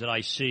one of the things that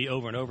I see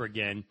over and over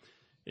again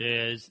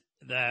is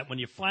that when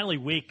you finally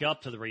wake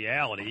up to the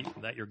reality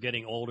that you're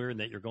getting older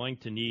and that you're going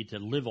to need to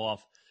live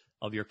off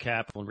of your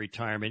capital in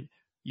retirement,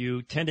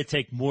 you tend to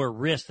take more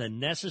risk than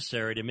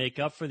necessary to make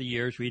up for the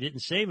years where you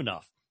didn't save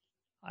enough.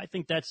 I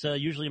think that's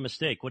usually a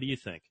mistake. What do you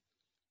think?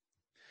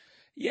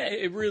 Yeah,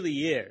 it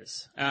really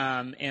is.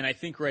 And I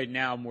think right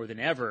now, more than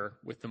ever,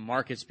 with the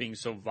markets being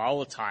so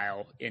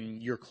volatile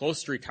and you're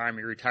close to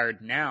retirement, you're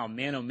retired now,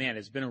 man, oh man,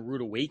 it's been a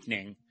rude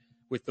awakening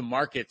with the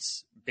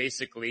markets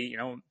basically,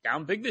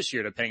 down big this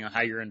year, depending on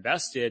how you're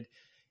invested.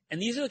 And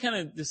these are the kind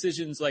of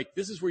decisions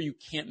this is where you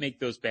can't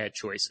make those bad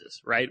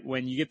choices, right?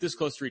 When you get this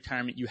close to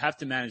retirement, you have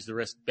to manage the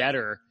risk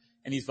better.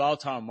 And these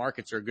volatile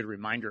markets are a good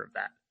reminder of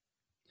that.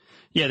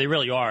 Yeah, they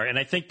really are. And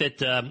I think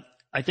that, a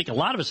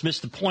lot of us miss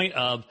the point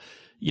of,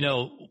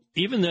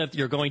 even if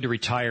you're going to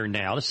retire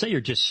now, let's say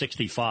you're just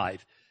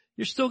 65,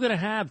 you're still going to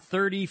have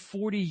 30,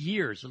 40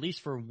 years, at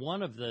least for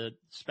one of the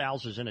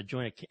spouses in a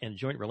joint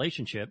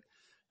relationship,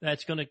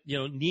 that's going to,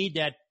 need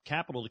that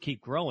capital to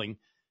keep growing.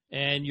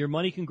 And your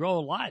money can grow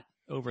a lot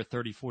over a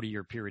 30,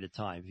 40-year period of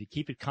time. If you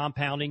keep it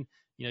compounding,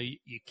 you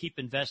keep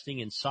investing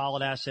in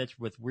solid assets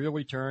with real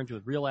returns,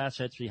 with real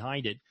assets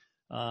behind it.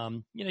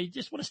 You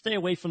just want to stay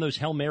away from those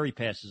Hail Mary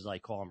passes, I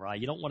call them,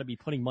 right? You don't want to be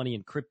putting money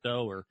in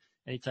crypto or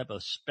any type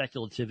of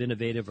speculative,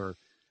 innovative, or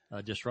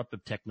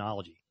disruptive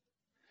technology.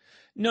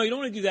 No, you don't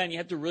want to do that, and you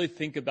have to really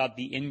think about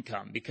the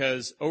income,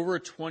 because over a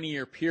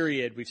 20-year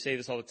period, we say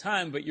this all the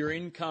time, but your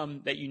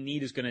income that you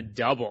need is going to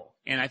double.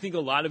 And I think a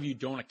lot of you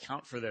don't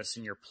account for this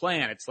in your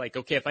plan. It's like,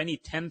 okay, if I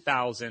need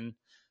 $10,000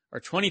 or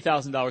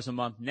 $20,000 a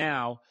month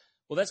now,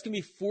 well, that's going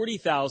to be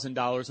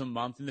 $40,000 a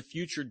month in the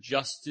future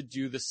just to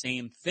do the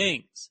same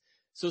things.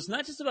 So it's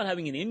not just about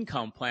having an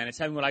income plan. It's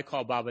having what I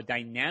call, Bob, a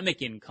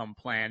dynamic income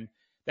plan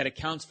that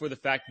accounts for the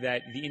fact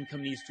that the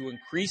income needs to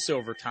increase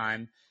over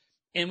time.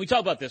 And we talk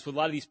about this with a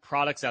lot of these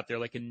products out there,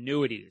 like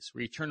annuities,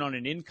 where you turn on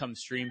an income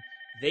stream.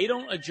 They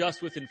don't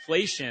adjust with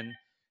inflation.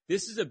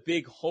 This is a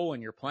big hole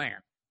in your plan.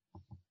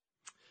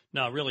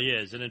 No, it really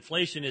is. And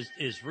inflation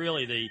is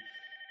really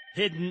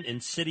hidden,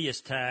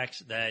 insidious tax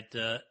that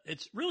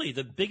it's really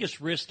the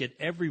biggest risk that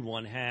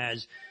everyone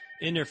has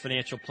in their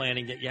financial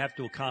planning that you have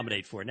to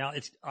accommodate for. Now,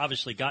 it's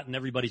obviously gotten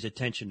everybody's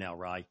attention now,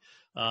 Rye,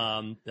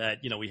 that,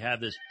 we have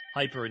this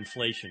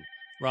hyperinflation.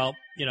 Well,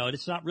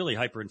 it's not really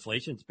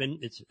hyperinflation.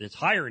 It's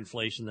higher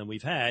inflation than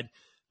we've had,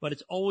 but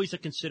it's always a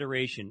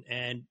consideration.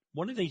 And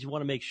one of the things you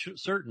want to make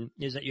certain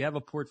is that you have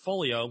a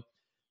portfolio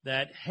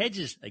that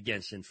hedges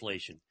against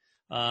inflation.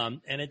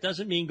 And it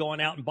doesn't mean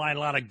going out and buying a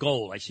lot of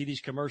gold. I see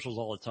these commercials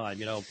all the time.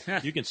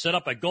 You can set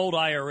up a gold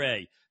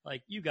IRA.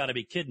 Like, you got to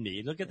be kidding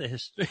me. Look at the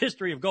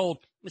history of gold.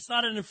 It's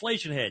not an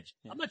inflation hedge.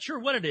 I'm not sure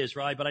what it is,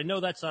 right? But I know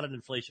that's not an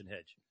inflation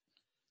hedge.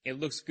 It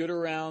looks good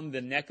around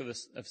the neck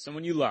of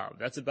someone you love.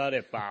 That's about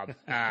it, Bob,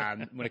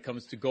 when it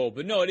comes to gold.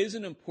 But no, it is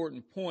an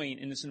important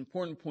point, and it's an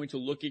important point to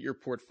look at your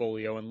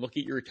portfolio and look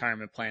at your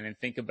retirement plan and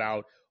think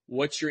about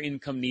what your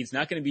income needs.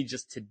 Not going to be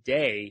just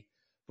today,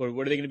 but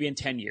what are they going to be in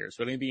 10 years?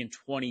 What are they going to be in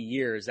 20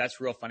 years?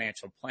 That's real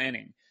financial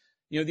planning.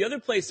 The other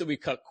place that we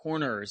cut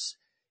corners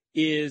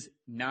is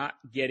not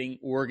getting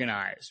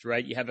organized,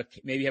 right?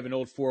 Maybe you have an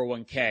old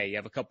 401k, you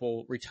have a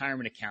couple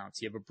retirement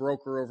accounts, you have a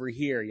broker over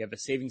here, you have a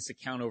savings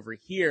account over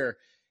here,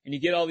 and you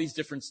get all these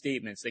different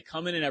statements. They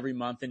come in every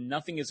month, and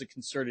nothing is a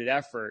concerted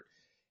effort.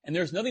 And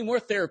there's nothing more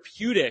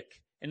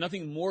therapeutic and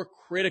nothing more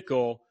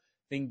critical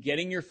than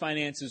getting your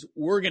finances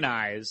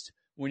organized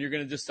when you're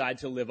going to decide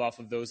to live off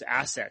of those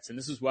assets. And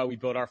this is why we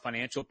built our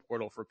financial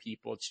portal for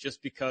people. It's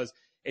just because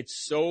it's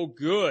so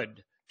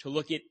good to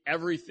look at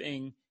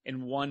everything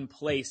in one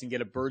place and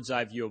get a bird's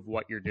eye view of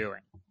what you're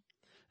doing.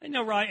 I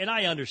know, right? And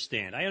I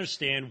understand. I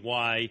understand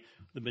why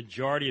the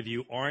majority of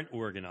you aren't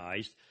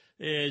organized.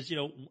 Is,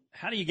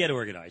 how do you get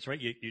organized,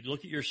 right? You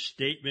look at your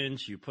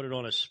statements, you put it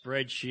on a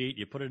spreadsheet,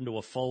 you put it into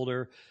a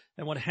folder.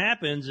 And what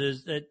happens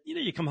is that,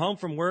 you come home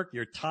from work,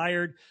 you're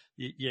tired,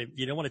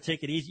 you don't want to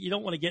take it easy. You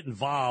don't want to get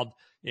involved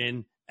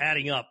in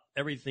adding up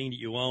everything that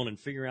you own and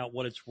figuring out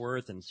what it's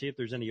worth and see if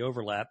there's any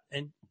overlap.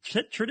 And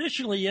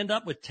traditionally, you end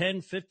up with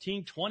 10,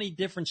 15, 20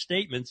 different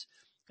statements.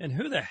 And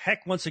who the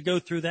heck wants to go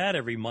through that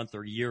every month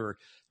or year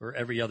or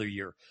every other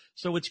year?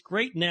 So what's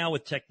great now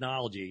with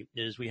technology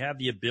is we have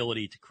the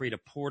ability to create a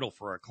portal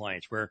for our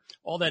clients where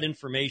all that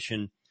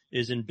information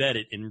is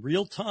embedded in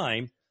real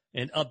time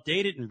and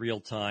updated in real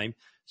time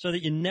so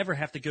that you never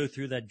have to go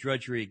through that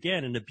drudgery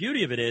again. And the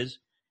beauty of it is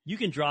you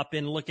can drop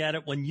in and look at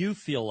it when you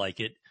feel like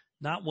it,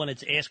 not when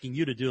it's asking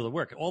you to do the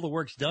work. All the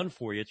work's done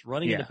for you. It's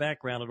running in the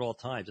background at all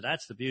times. And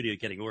that's the beauty of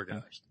getting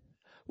organized.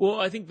 Well,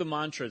 I think the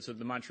mantra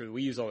that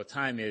we use all the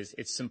time is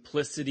it's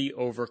simplicity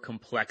over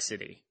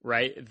complexity,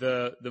 right?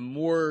 The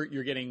more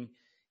you're getting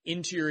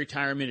into your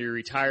retirement or you're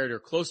retired or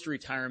close to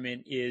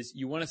retirement is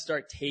you want to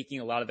start taking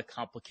a lot of the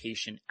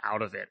complication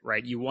out of it,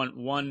 right? You want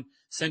one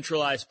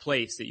centralized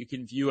place that you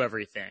can view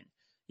everything.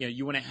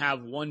 You want to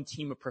have one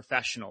team of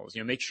professionals,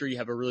 make sure you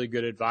have a really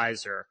good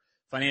advisor,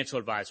 financial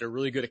advisor, a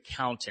really good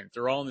accountant.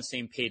 They're all on the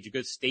same page, a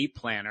good estate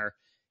planner,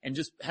 and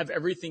just have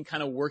everything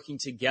kind of working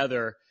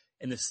together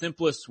in the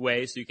simplest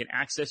way so you can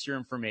access your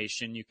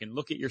information. You can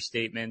look at your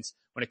statements.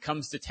 When it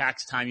comes to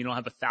tax time, you don't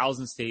have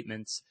 1,000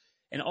 statements.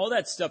 And all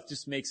that stuff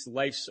just makes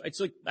life – it's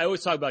like I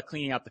always talk about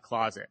cleaning out the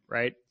closet,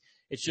 right?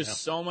 It's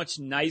just so much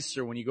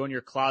nicer when you go in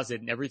your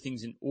closet and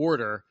everything's in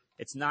order.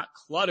 It's not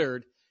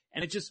cluttered.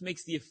 And it just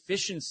makes the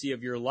efficiency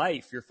of your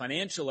life, your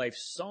financial life,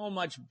 so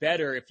much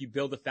better if you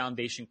build the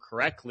foundation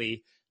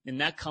correctly.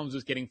 And that comes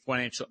with getting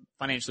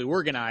financially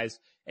organized.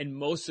 And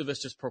most of us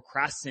just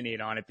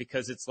procrastinate on it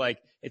because it's like,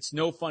 it's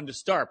no fun to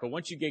start. But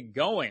once you get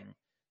going,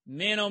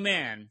 man, oh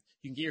man,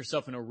 you can get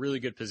yourself in a really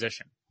good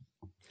position.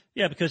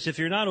 Yeah, because if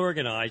you're not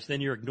organized,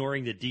 then you're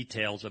ignoring the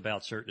details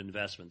about certain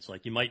investments.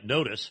 Like you might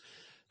notice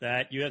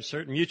that you have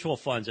certain mutual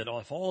funds that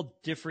have all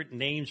different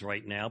names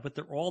right now, but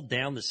they're all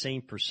down the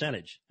same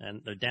percentage.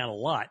 And they're down a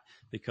lot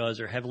because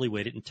they're heavily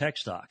weighted in tech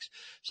stocks.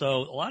 So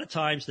a lot of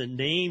times the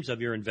names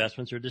of your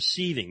investments are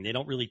deceiving. They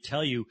don't really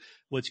tell you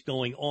what's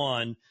going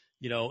on,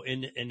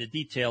 in the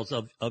details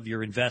of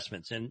your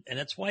investments. And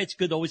that's why it's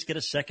good to always get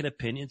a second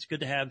opinion. It's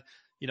good to have,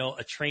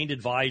 a trained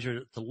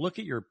advisor to look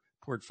at your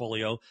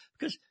portfolio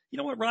because you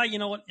know what,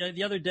 Ryan,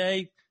 the other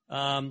day,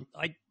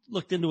 I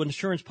looked into an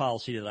insurance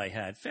policy that I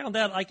had, found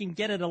out I can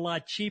get it a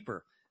lot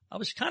cheaper. I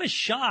was kind of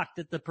shocked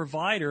that the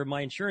provider of my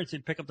insurance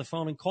didn't pick up the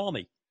phone and call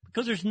me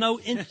because there's no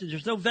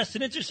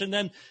vested interest in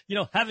them,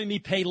 having me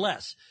pay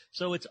less.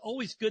 So it's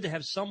always good to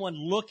have someone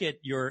look at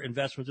your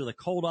investments with a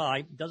cold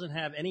eye, doesn't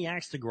have any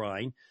axe to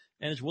grind,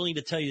 and is willing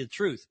to tell you the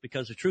truth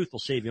because the truth will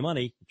save you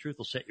money. The truth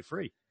will set you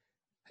free.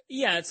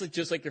 Yeah, it's like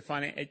just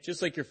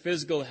like your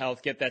physical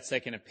health, get that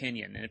second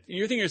opinion. And if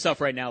you're thinking to yourself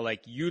right now,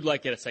 like you'd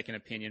like to get a second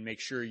opinion, make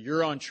sure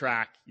you're on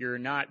track, you're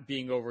not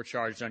being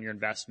overcharged on your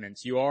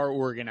investments, you are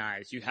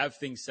organized, you have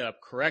things set up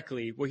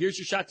correctly. Well, here's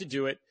your shot to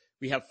do it.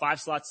 We have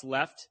 5 slots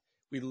left.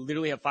 We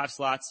literally have 5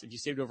 slots. If you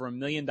saved over $1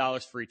 million for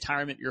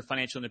retirement, your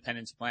financial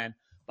independence plan,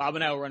 Bob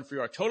and I will run for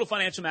you our total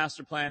financial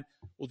master plan.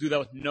 We'll do that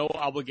with no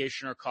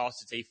obligation or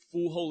cost. It's a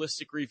full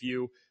holistic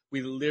review.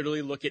 We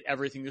literally look at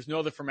everything. There's no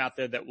other firm out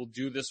there that will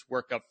do this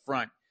work up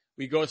front.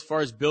 We go as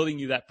far as building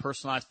you that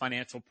personalized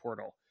financial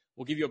portal.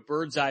 We'll give you a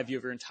bird's eye view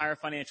of your entire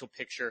financial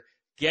picture,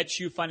 get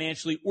you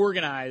financially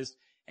organized,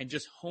 and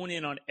just hone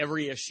in on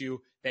every issue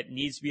that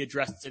needs to be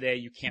addressed today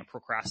you can't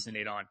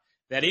procrastinate on.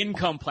 That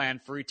income plan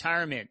for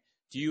retirement,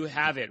 do you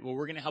have it? Well,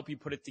 we're going to help you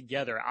put it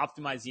together,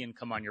 optimize the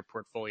income on your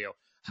portfolio,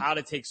 how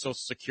to take Social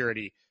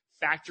Security,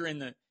 factor in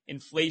the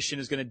inflation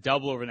is going to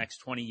double over the next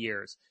 20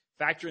 years,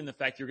 factor in the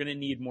fact you're going to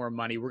need more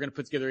money. We're going to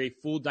put together a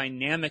full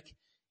dynamic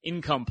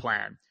income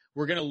plan.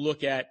 We're going to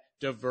look at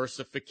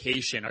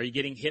diversification. Are you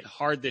getting hit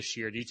hard this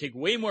year? Do you take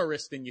way more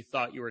risk than you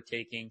thought you were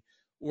taking?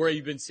 Or have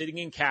you been sitting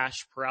in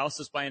cash,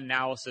 paralysis by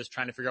analysis,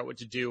 trying to figure out what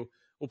to do?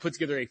 We'll put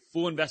together a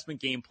full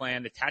investment game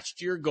plan attached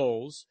to your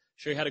goals,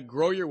 show you how to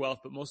grow your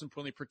wealth, but most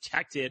importantly,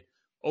 protect it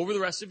over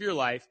the rest of your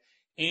life.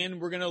 And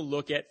we're going to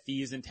look at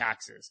fees and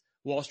taxes.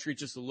 Wall Street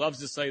just loves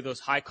to sell you those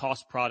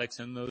high-cost products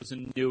and those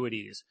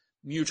annuities,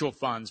 mutual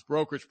funds,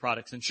 brokerage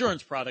products,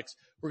 insurance products.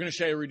 We're going to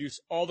show you how to reduce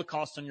all the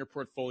costs on your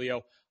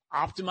portfolio,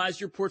 optimize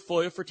your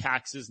portfolio for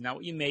taxes. Not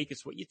what you make,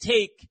 it's what you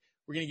take.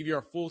 We're going to give you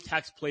our full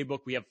tax playbook.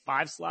 We have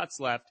 5 slots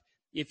left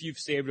if you've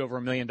saved over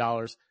 $1 million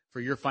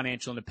for your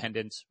financial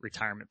independence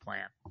retirement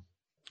plan.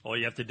 All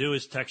you have to do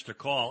is text or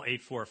call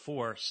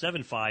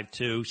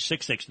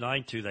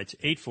 844-752-6692. That's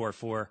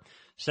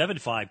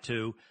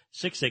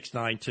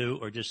 844-752-6692,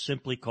 or just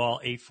simply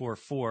call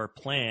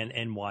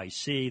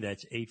 844-PLAN-NYC.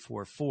 That's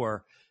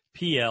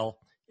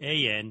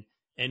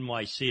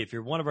 844-PLAN-NYC. If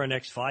you're one of our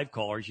next 5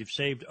 callers, you've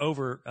saved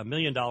over $1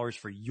 million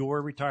for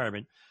your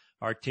retirement.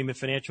 Our team of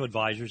financial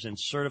advisors and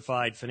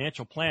certified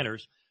financial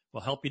planners will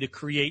help you to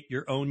create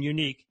your own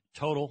unique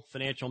total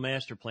financial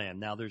master plan.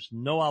 Now, there's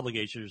no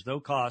obligation, there's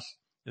no cost,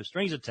 no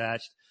strings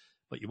attached,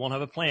 but you won't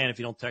have a plan if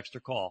you don't text or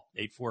call.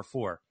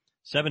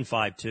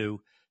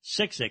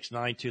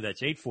 844-752-6692.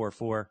 That's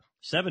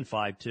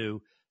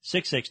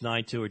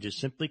 844-752-6692, or just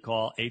simply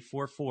call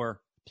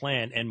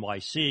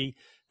 844-PLAN-NYC.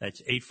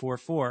 That's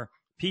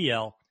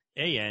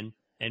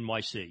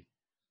 844-PLAN-NYC.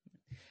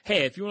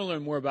 Hey, if you want to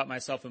learn more about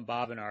myself and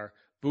Bob and our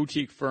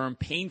boutique firm,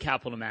 Payne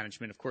Capital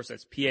Management, of course,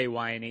 that's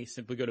Payne,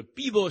 simply go to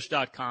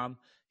BeBullish.com.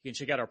 You can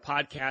check out our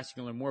podcast. You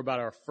can learn more about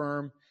our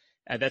firm.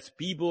 That's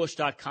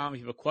BeBullish.com.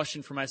 If you have a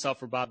question for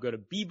myself or Bob, go to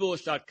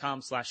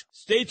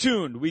BeBullish.com/stay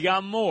tuned. We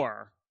got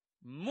more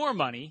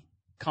money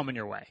coming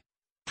your way.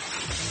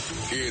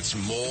 It's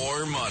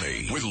More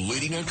Money with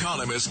leading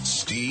economist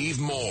Steve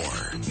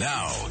Moore.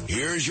 Now,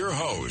 here's your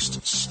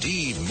host,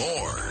 Steve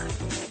Moore.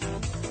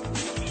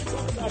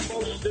 Welcome back,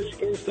 folks. This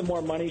is the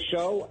More Money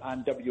Show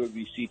on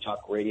WABC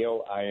Talk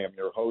Radio. I am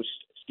your host,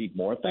 Steve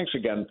Moore. Thanks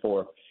again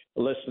for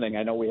listening.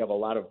 I know we have a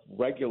lot of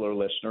regular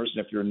listeners,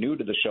 and if you're new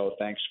to the show,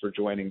 thanks for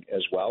joining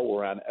as well.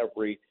 We're on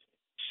every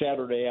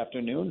Saturday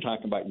afternoon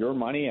talking about your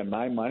money and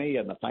my money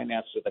and the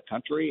finance of the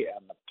country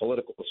and the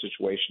political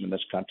situation in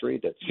this country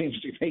that seems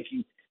to be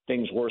making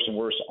things worse and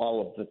worse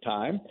all of the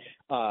time.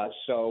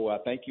 So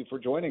thank you for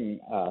joining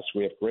us.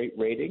 We have great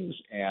ratings,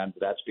 and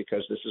that's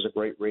because this is a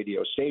great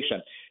radio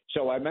station.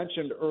 So I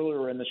mentioned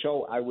earlier in the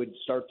show I would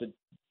start to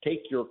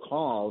take your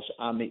calls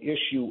on the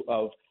issue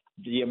of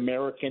the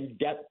American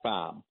debt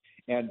bomb.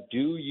 And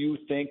do you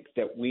think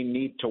that we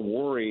need to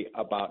worry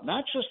about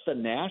not just the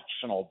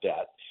national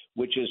debt,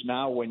 which is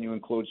now, when you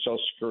include Social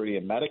Security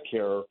and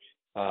Medicare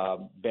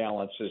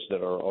balances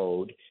that are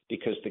owed,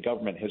 because the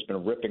government has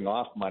been ripping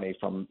off money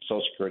from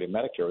Social Security and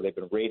Medicare. They've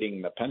been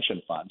raiding the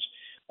pension funds.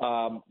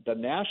 The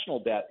national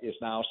debt is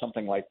now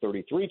something like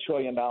 $33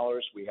 trillion.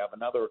 We have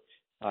another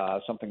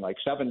something like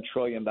 $7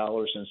 trillion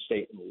in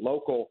state and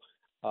local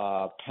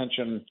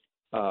pension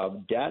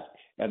debt.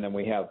 And then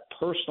we have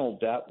personal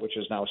debt, which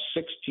is now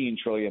 $16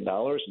 trillion,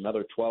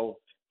 another 12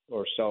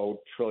 or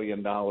so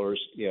trillion dollars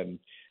in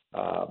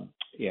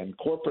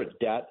corporate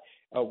debt.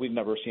 We've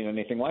never seen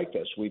anything like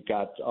this. We've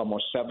got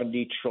almost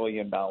 $70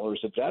 trillion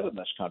of debt in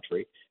this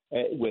country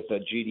with a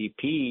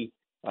GDP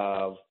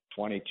of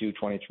 $22,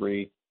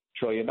 $23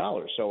 trillion.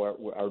 So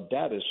our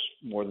debt is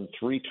more than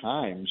 3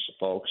 times,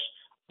 folks,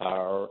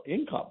 our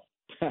income.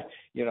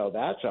 You know,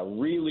 that's a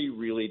really,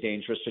 really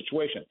dangerous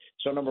situation.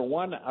 So number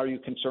one, are you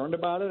concerned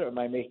about it? Am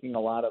I making a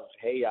lot of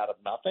hay out of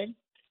nothing?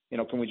 You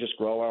know, can we just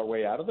grow our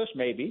way out of this?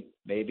 Maybe.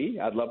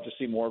 I'd love to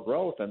see more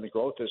growth, and the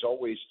growth is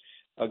always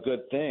a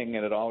good thing,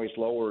 and it always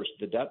lowers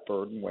the debt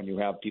burden when you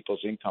have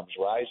people's incomes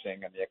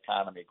rising and the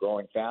economy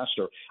growing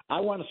faster. I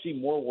want to see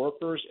more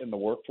workers in the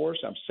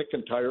workforce. I'm sick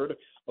and tired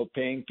of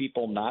paying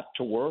people not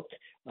to work.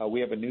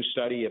 We have a new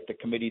study at the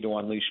Committee to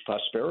Unleash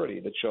Prosperity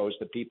that shows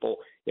that people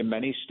in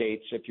many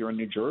states, if you're in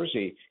New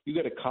Jersey, you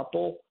get a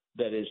couple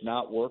that is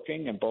not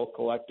working and both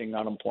collecting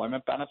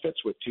unemployment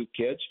benefits with 2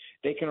 kids,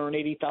 they can earn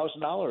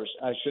 $80,000.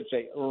 I should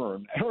say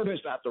earn. Earn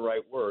is not the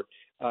right word.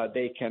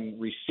 They can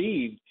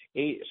receive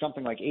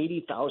something like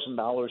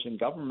 $80,000 in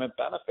government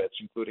benefits,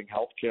 including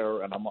health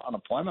care and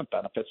unemployment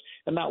benefits,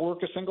 and not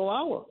work a single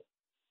hour.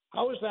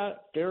 How is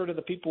that fair to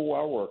the people who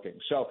are working?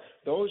 So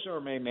those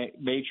are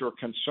major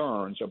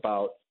concerns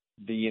about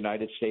the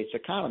United States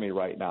economy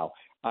right now.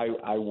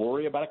 I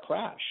worry about a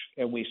crash,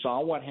 and we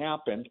saw what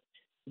happened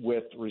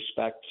with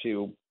respect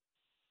to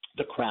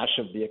the crash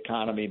of the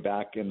economy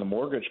back in the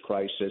mortgage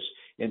crisis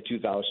in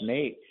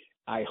 2008.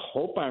 I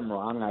hope I'm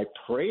wrong. I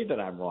pray that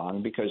I'm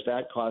wrong, because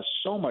that caused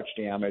so much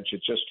damage.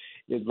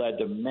 It led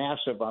to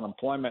massive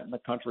unemployment in the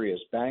country as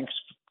banks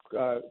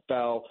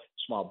fell,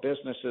 small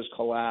businesses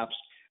collapsed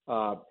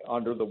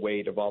under the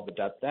weight of all the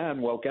debt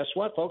then. Well, guess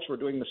what, folks? We're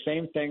doing the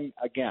same thing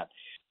again.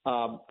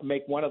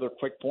 Make one other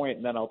quick point,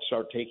 and then I'll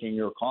start taking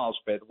your calls.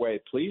 By the way,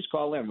 please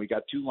call in. We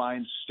got 2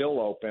 lines still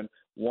open.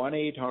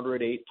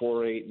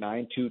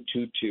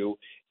 1-800-848-9222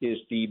 is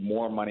the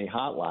More Money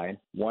hotline.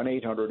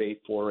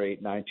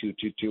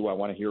 1-800-848-9222. I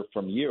want to hear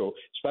from you,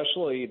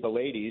 especially the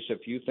ladies,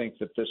 if you think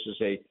that this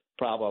is a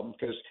problem.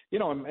 Because,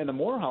 in the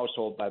Moore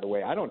household, by the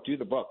way, I don't do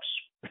the books.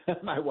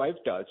 My wife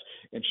does,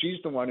 and she's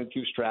the one who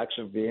keeps track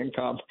of the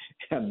income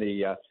and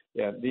the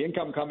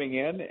income coming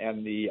in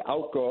and the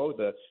outgo,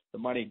 the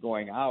money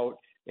going out.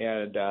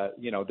 And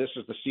this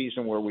is the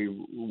season where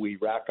we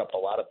rack up a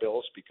lot of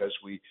bills because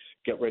we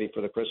get ready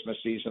for the Christmas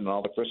season and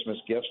all the Christmas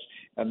gifts,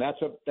 and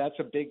that's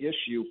a big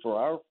issue for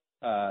our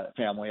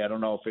family. I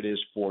don't know if it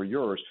is for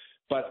yours,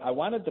 but I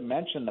wanted to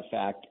mention the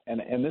fact,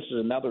 and this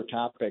is another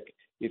topic.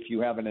 If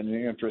you have an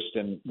interest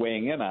in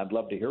weighing in, I'd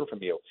love to hear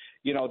from you.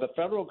 The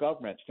federal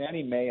government,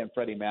 Fannie Mae and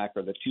Freddie Mac,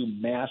 are the 2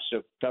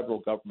 massive federal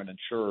government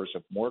insurers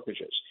of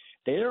mortgages.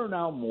 They are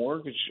now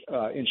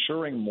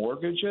insuring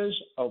mortgages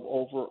of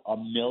over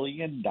 $1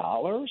 million.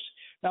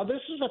 Now,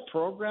 this is a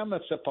program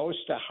that's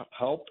supposed to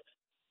help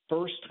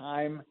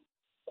first-time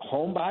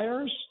home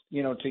buyers,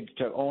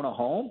 to own a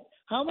home.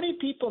 How many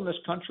people in this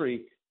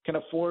country can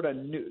afford a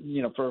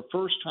new, for a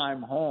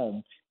first-time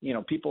home,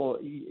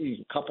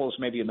 couples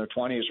maybe in their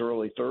 20s or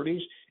early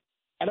 30s,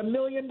 at $1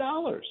 million?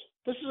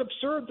 This is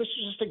absurd. This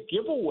is just a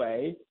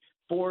giveaway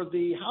for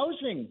the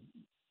housing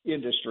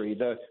industry,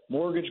 the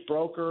mortgage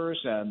brokers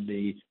and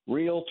the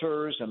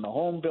realtors and the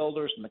home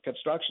builders and the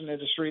construction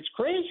industry. It's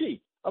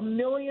crazy. $1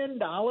 million.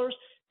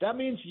 That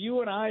means you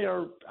and I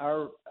are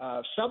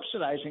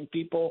subsidizing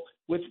people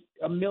with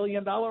 $1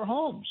 million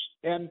homes.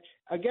 And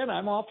again,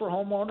 I'm all for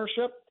home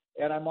ownership,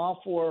 and I'm all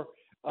for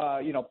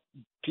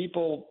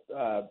people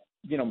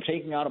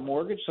taking out a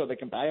mortgage so they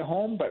can buy a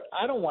home. But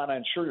I don't want to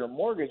insure your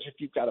mortgage if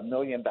you've got $1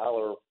 million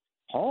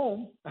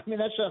home. I mean,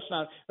 that's just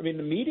not. I mean,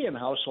 the median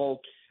household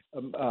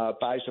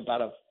buys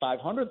about a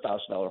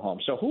 $500,000 home.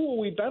 So who are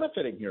we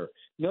benefiting here?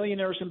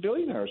 Millionaires and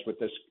billionaires with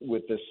this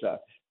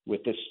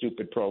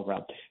stupid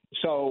program.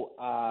 So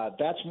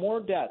that's more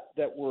debt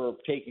that we're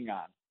taking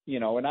on.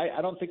 And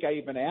I don't think I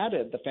even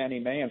added the Fannie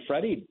Mae and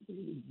Freddie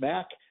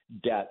Mac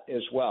debt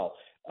as well.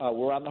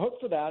 We're on the hook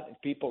for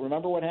that. People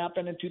remember what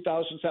happened in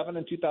 2007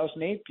 and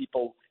 2008.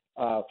 People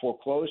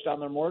foreclosed on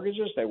their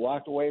mortgages. They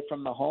walked away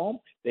from the home.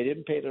 They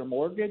didn't pay their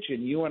mortgage,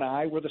 and you and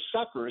I were the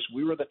suckers.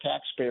 We were the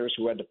taxpayers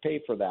who had to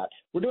pay for that.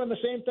 We're doing the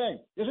same thing.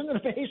 Isn't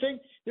it amazing?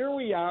 Here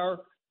we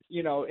are,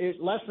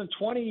 less than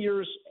 20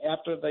 years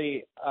after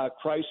the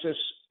crisis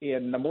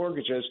in the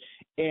mortgages,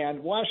 and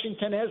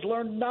Washington has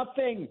learned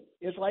nothing.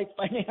 It's like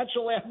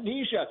financial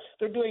amnesia.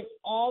 They're doing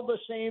all the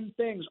same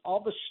things,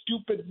 all the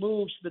stupid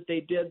moves that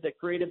they did that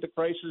created the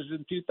crisis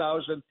in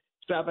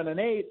 2007 and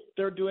 2008,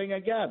 they're doing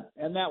again.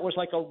 And that was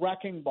like a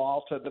wrecking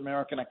ball to the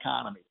American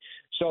economy.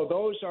 So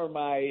those are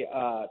my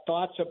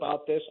thoughts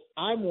about this.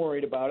 I'm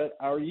worried about it.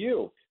 Are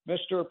you?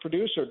 Mr.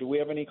 Producer, do we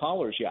have any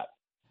callers yet?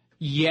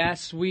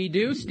 Yes, we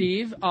do,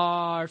 Steve.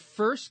 Our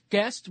first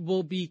guest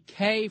will be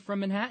Kay from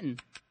Manhattan.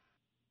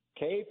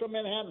 Kay from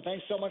Manhattan,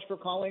 thanks so much for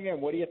calling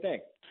in. What do you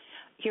think?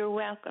 You're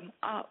welcome.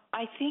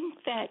 I think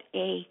that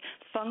a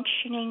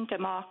functioning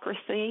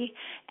democracy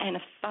and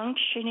a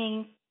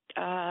functioning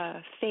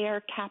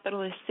fair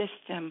capitalist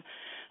system,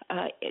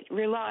 it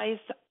relies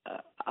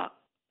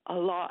a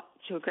lot,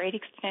 to a great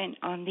extent,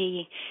 on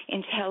the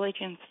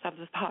intelligence of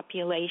the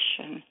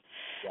population.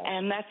 Yes.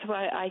 And that's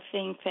why I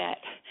think that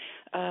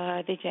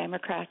the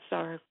Democrats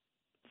are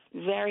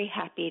very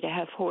happy to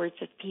have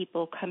hordes of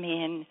people come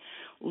in,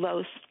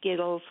 low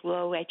skills,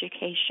 low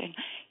education.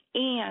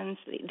 And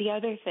the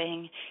other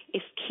thing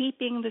is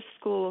keeping the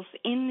schools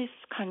in this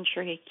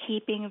country,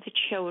 keeping the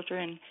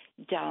children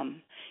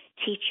dumb,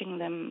 teaching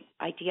them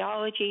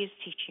ideologies,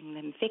 teaching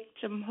them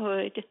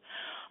victimhood,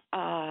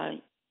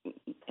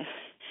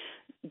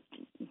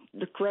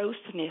 the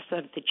grossness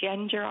of the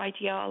gender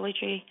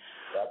ideology.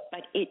 Yep.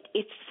 But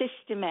it's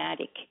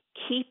systematic.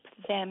 Keep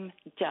them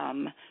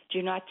dumb.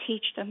 Do not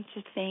teach them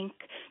to think.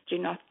 Do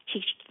not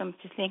teach them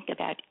to think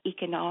about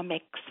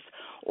economics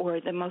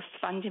or the most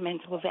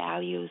fundamental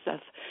values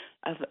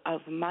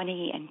of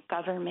money and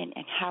government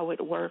and how it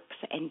works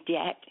and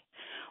debt,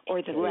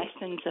 or the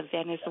lessons of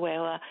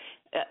Venezuela,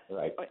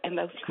 right. And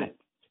those kinds.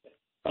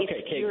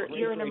 Okay, Kate, great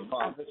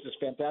call. This is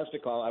a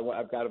fantastic call.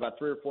 I've got about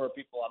 3 or 4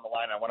 people on the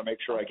line. I want to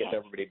make sure I get to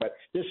everybody. But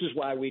this is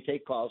why we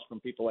take calls from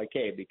people like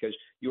Kay, because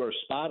you are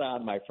spot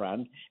on, my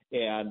friend.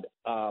 And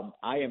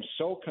I am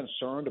so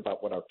concerned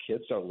about what our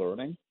kids are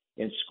learning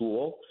in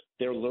school.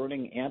 They're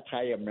learning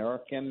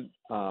anti-American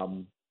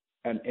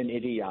an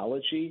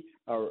ideology.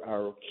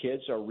 Our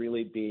kids are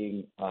really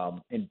being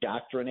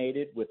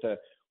indoctrinated with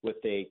with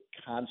a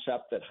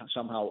concept that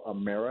somehow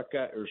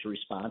America is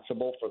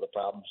responsible for the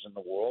problems in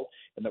the world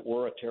and that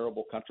we're a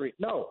terrible country.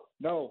 No.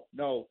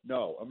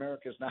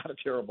 America is not a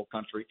terrible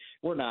country.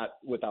 We're not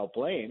without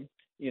blame,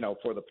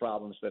 for the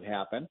problems that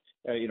happen.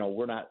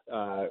 We're not,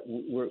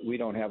 we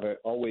don't have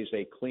always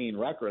a clean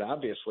record,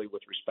 obviously,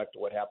 with respect to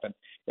what happened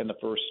in the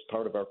first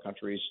part of our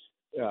country's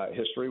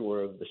history,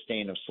 were the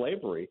stain of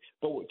slavery.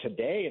 But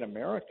today in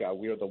America,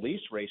 we are the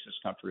least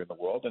racist country in the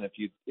world. And if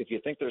you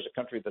think there's a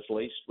country that's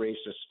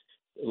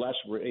less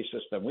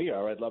racist than we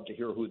are, I'd love to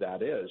hear who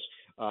that is,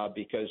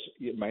 because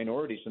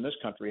minorities in this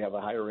country have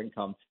a higher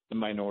income than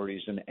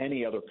minorities in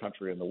any other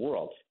country in the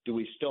world. Do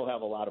we still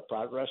have a lot of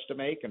progress to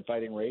make in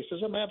fighting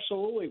racism?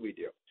 Absolutely we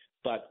do.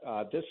 But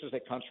this is a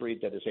country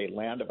that is a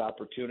land of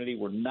opportunity.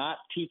 We're not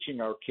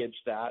teaching our kids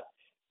that.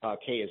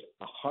 Kay is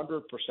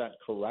 100%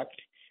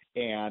 correct.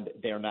 And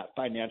they're not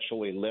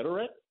financially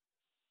literate,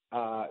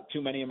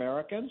 too many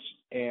Americans.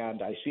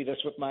 And I see this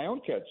with my own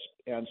kids.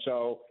 And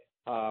so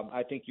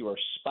I think you are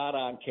spot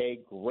on, Kay.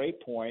 Great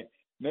point.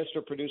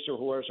 Mr. Producer,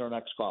 who is our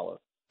next caller?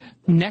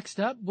 Next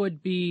up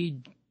would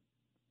be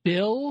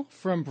Bill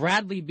from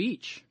Bradley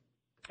Beach.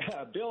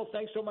 Bill,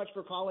 thanks so much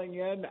for calling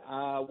in.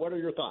 What are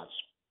your thoughts?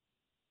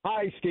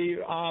 Hi, Steve.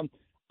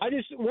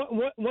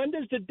 When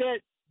does the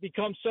debt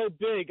become so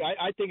big?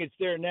 I think it's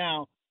there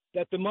now,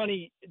 that the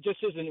money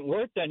just isn't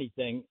worth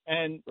anything.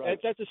 And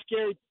that's a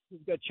scary –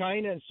 we've got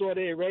China and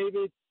Saudi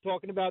Arabia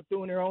talking about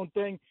doing their own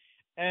thing.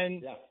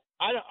 And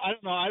I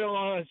don't know. I don't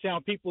understand how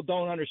people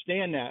don't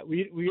understand that.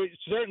 We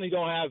certainly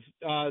don't have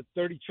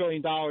 $30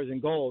 trillion in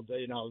gold,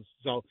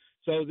 So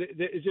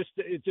it's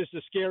just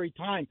a scary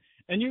time.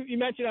 And you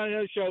mentioned on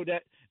another show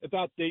that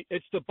about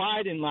it's the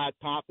Biden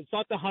laptop. It's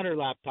not the Hunter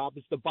laptop.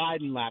 It's the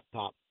Biden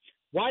laptop.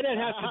 Why that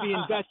has to be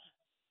invested?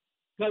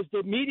 Because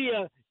the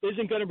media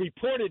isn't going to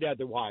report it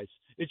otherwise.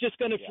 It's just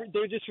going to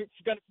they're just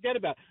going to forget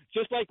about it.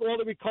 Just like all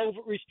the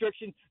COVID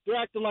restrictions, they're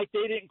acting like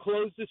they didn't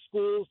close the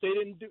schools, they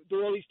didn't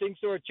do all these things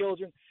to our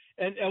children,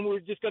 and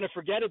we're just going to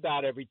forget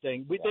about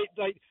everything. We're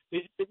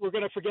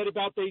going to forget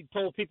about they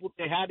told people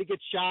they had to get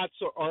shots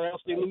or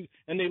else they lose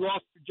and they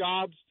lost their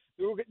jobs.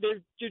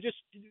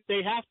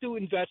 They have to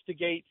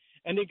investigate,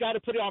 and they got to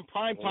put it on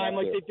prime time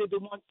like they did the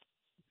one.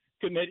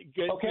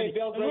 Okay,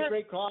 Bill,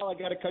 great call. I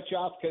got to cut you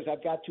off because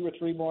I've got 2 or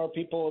 3 more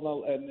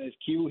people in this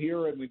queue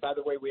here, and by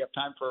the way, we have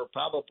time for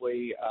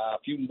probably a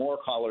few more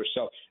callers.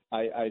 So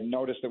I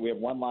noticed that we have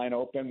one line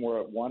open.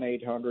 We're at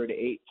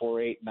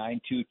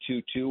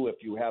 1-800-848-9222.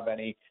 If you have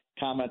any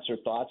comments or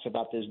thoughts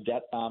about this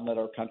debt bomb that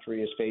our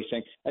country is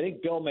facing, I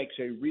think Bill makes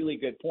a really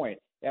good point.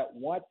 At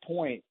what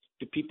point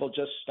do people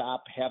just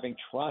stop having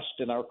trust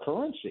in our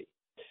currency?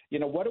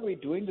 What are we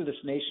doing to this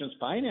nation's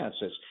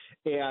finances?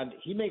 And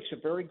he makes a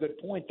very good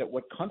point that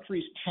what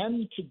countries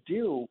tend to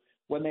do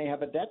when they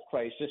have a debt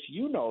crisis,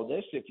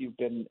 this if you've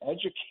been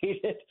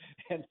educated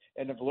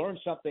and have learned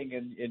something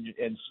in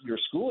your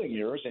schooling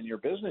years and your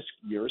business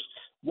years,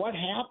 what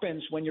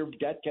happens when your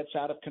debt gets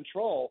out of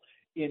control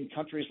in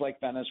countries like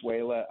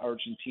Venezuela,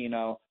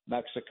 Argentina,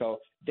 Mexico?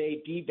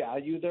 They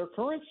devalue their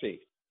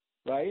currency,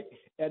 right?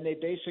 And they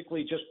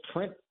basically just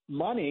print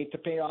money to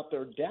pay off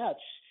their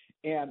debts.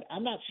 And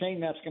I'm not saying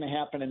that's going to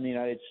happen in the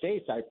United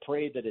States. I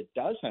pray that it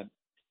doesn't.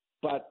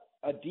 But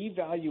a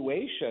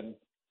devaluation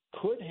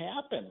could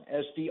happen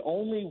as the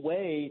only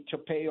way to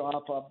pay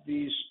off of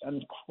these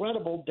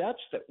incredible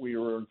debts that we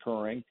are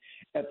incurring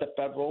at the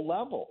federal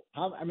level.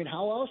 How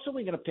else are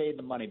we going to pay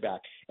the money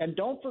back? And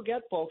don't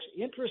forget, folks,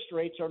 interest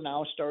rates are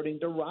now starting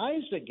to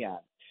rise again.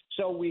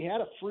 So we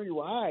had a free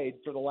ride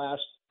for the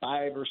last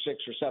 5 or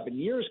 6 or 7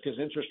 years because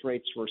interest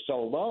rates were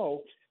so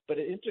low. But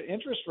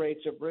interest rates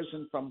have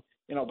risen from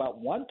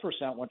about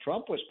 1% when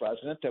Trump was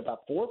president to about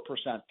 4%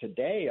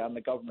 today on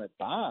the government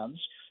bonds.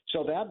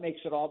 So that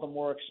makes it all the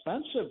more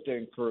expensive to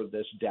incur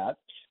this debt.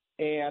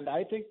 And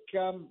I think,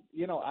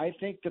 I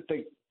think that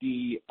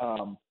the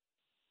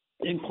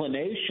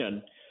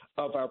inclination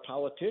of our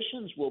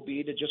politicians will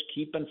be to just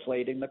keep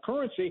inflating the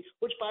currency,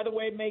 which, by the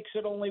way, makes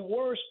it only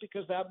worse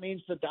because that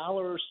means the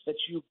dollars that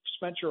you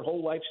spent your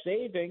whole life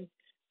saving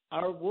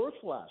are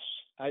worth less.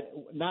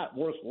 Not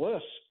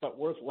worthless, but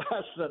worth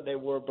less than they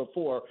were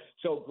before.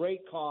 So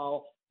great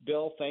call,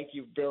 Bill. Thank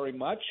you very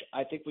much.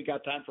 I think we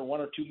got time for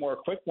 1 or 2 more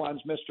quick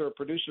ones. Mr.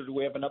 Producer, do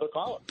we have another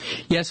caller?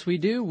 Yes, we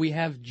do. We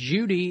have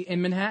Judy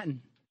in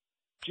Manhattan.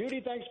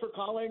 Judy, thanks for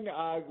calling.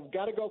 We've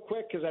got to go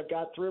quick because I've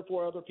got 3 or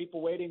 4 other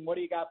people waiting. What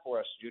do you got for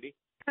us, Judy?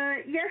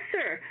 Yes,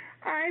 sir.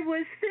 I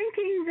was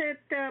thinking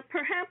that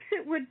perhaps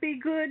it would be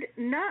good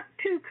not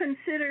to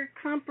consider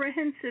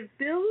comprehensive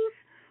bills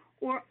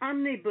or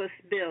omnibus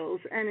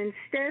bills, and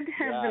instead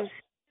have them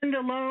stand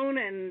alone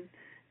and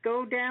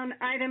go down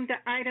item to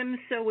item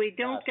so we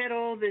don't get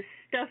all this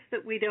stuff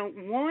that we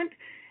don't want,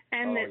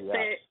 and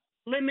that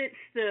limits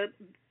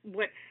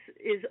what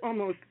is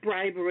almost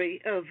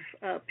bribery of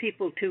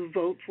people to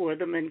vote for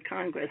them in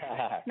Congress.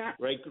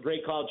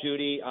 Great call,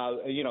 Judy.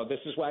 This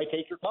is why I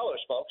take your callers,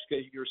 folks,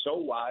 because you're so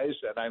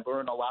wise, and I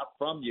learn a lot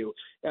from you.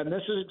 And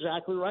this is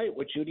exactly right,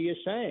 what Judy is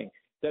saying,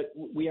 that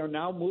we are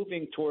now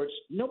moving towards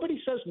 –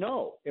 nobody says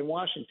no in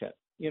Washington.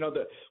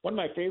 One of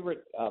my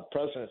favorite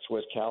presidents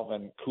was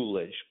Calvin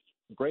Coolidge,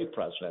 great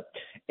president,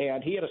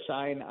 and he had a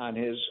sign on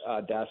his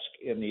desk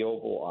in the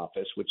Oval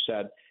Office which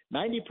said,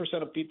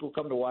 90% of people who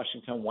come to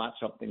Washington want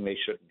something they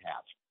shouldn't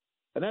have.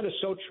 And that is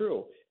so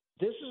true.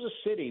 This is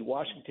a city,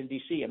 Washington,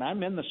 D.C., and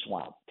I'm in the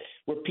swamp,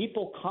 where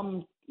people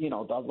come, the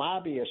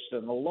lobbyists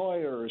and the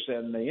lawyers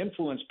and the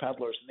influence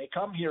peddlers, and they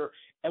come here,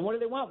 and what do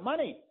they want?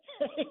 Money.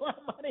 They want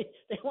money.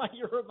 They want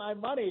your or my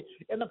money.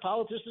 And the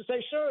politicians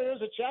say, sure,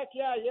 here's a check.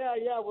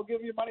 Yeah, we'll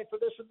give you money for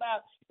this and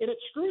that. And it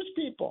screws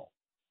people.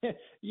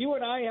 You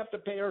and I have to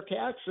pay our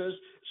taxes,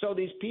 so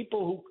these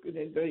people who,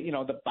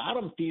 the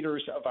bottom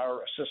feeders of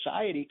our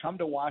society come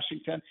to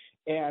Washington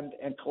and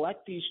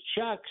collect these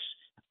checks.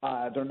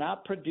 They're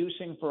not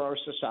producing for our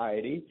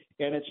society,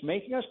 and it's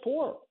making us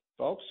poor,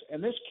 folks,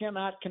 and this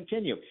cannot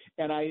continue.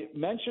 And I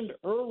mentioned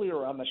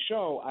earlier on the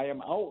show, I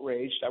am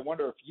outraged, I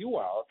wonder if you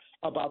are,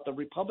 about the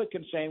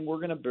Republicans saying we're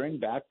going to bring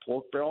back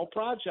pork barrel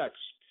projects.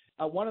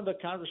 One of the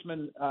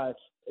congressmen,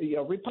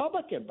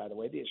 Republican, by the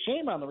way,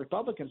 shame on the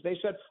Republicans. They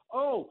said,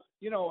 I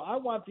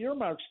want the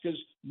earmarks because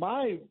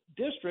my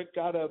district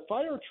got a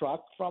fire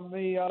truck from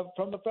the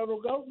federal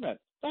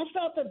government. That's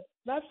not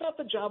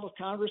the job of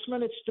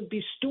congressmen. It's to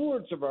be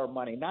stewards of our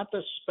money, not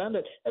to spend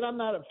it. And I'm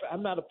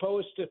not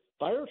opposed to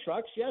fire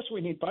trucks. Yes,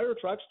 we need fire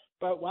trucks,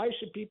 but why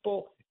should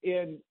people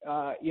in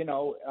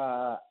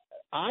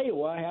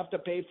Iowa have to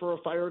pay for a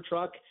fire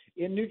truck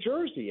in New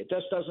Jersey? It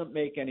just doesn't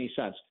make any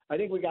sense. I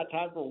think we got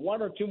time for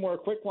one or two more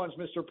quick ones,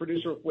 Mr.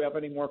 Producer, if we have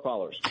any more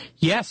callers.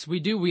 Yes, we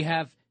do. We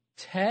have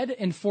Ted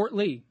in Fort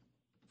Lee.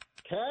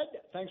 Ted,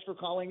 thanks for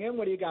calling in.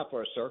 What do you got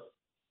for us, sir?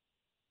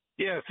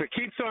 Yes, it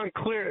keeps on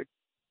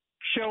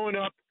showing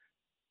up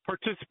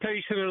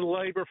participation in the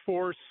labor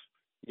force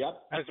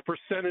as a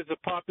percentage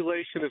of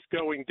population is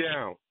going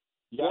down.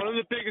 Yep. One of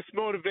the biggest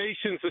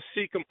motivations to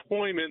seek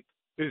employment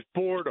is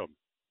boredom,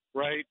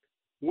 right?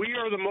 We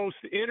are the most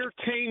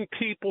entertained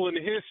people in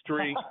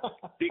history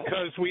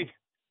because we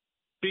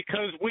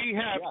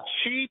have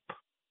cheap,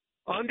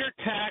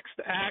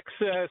 undertaxed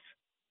access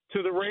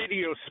to the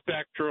radio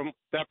spectrum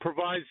that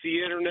provides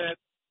the internet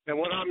and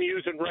what I'm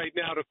using right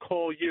now to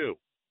call you,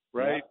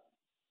 right? Yeah.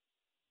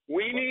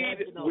 We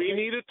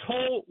need a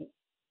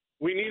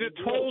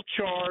toll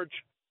charge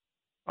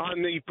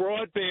on the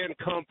broadband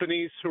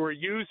companies who are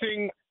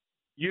using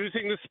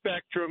the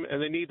spectrum,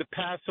 and they need to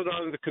pass it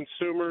on to the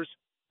consumers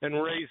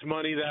and raise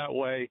money that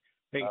way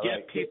and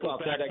get people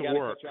back to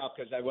work.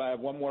 Because I have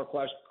one more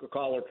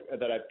caller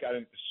that I've got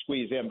to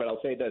squeeze in, but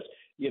I'll say this.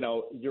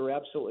 You're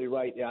absolutely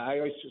right. Yeah, I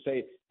always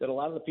say that a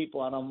lot of the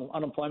people on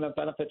unemployment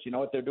benefits, you know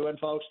what they're doing,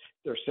 folks?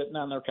 They're sitting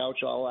on their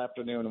couch all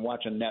afternoon and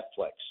watching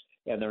Netflix,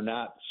 and they're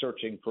not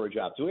searching for a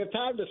job. Do we have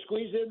time to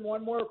squeeze in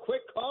one more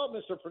quick call,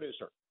 Mr.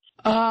 Producer?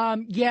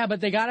 Yeah,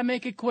 but they got to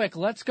make it quick.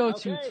 Let's go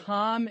to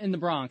Tom in the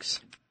Bronx.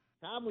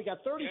 Tom, we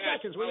got 30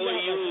 seconds. How are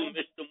you,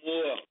 Mr.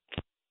 Moore?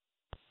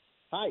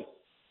 Hi.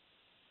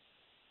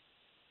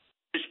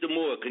 Mr.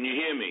 Moore, can you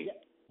hear me?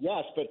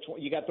 Yes, but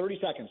you got 30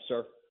 seconds,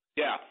 sir.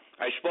 Yeah.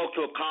 I spoke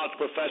to a college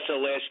professor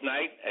last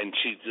night, and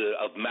she's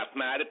of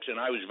mathematics, and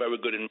I was very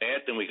good in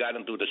math, and we got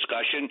into a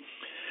discussion.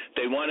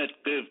 They want to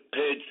give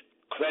kids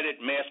credit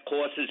math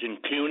courses in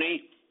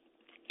CUNY,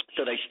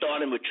 so they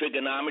started with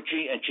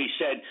trigonometry, and she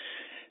said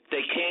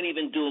they can't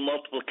even do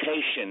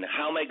multiplication.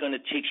 How am I going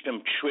to teach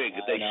them trig?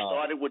 They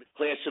started with a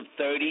class of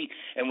 30,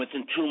 and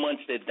within 2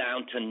 months they're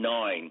down to 9.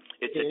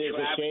 It is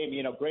a shame.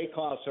 Great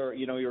call, sir.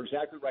 You're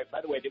exactly right.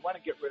 By the way, they want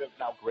to get rid of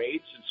now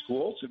grades in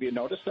schools. Have you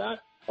noticed that?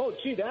 Oh,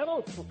 gee,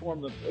 that'll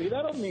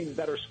mean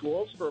better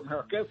schools for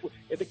America.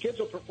 If the kids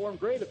will perform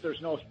great if there's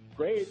no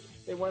grades.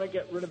 They want to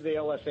get rid of the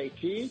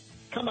LSAT.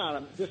 Come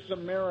on, this is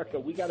America.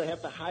 We got to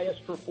have the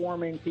highest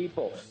performing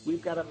people.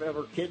 We've got to have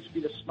our kids be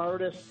the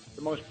smartest,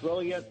 the most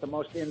brilliant, the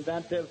most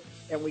inventive,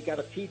 and we got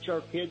to teach our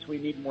kids. We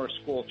need more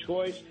school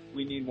choice.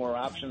 We need more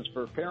options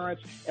for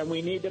parents, and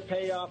we need to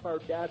pay off our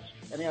debts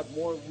and have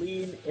more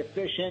lean,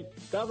 efficient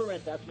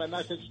government. That's my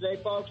message today,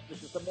 folks.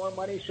 This is the More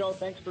Money Show.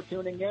 Thanks for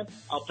tuning in.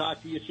 I'll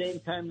talk to you same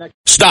time next.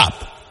 Stop.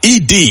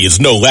 ED is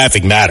no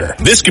laughing matter.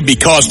 This could be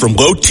caused from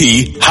low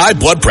T, high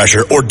blood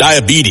pressure, or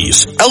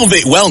diabetes.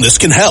 Elevate Wellness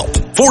can help.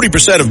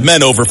 40% of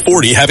men over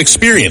 40 have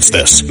experienced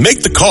this.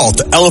 Make the call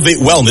to Elevate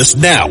Wellness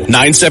now.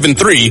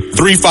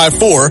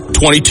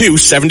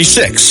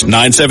 973-354-2276.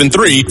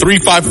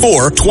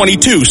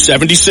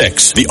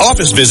 973-354-2276. The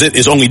office visit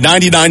is only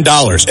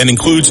 $99 and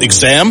includes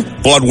exam,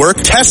 blood work,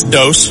 test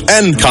dose,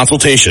 and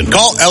consultation.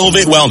 Call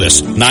Elevate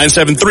Wellness.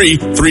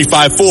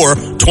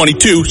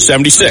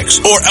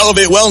 973-354-2276 or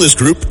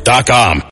ElevateWellnessGroup.com.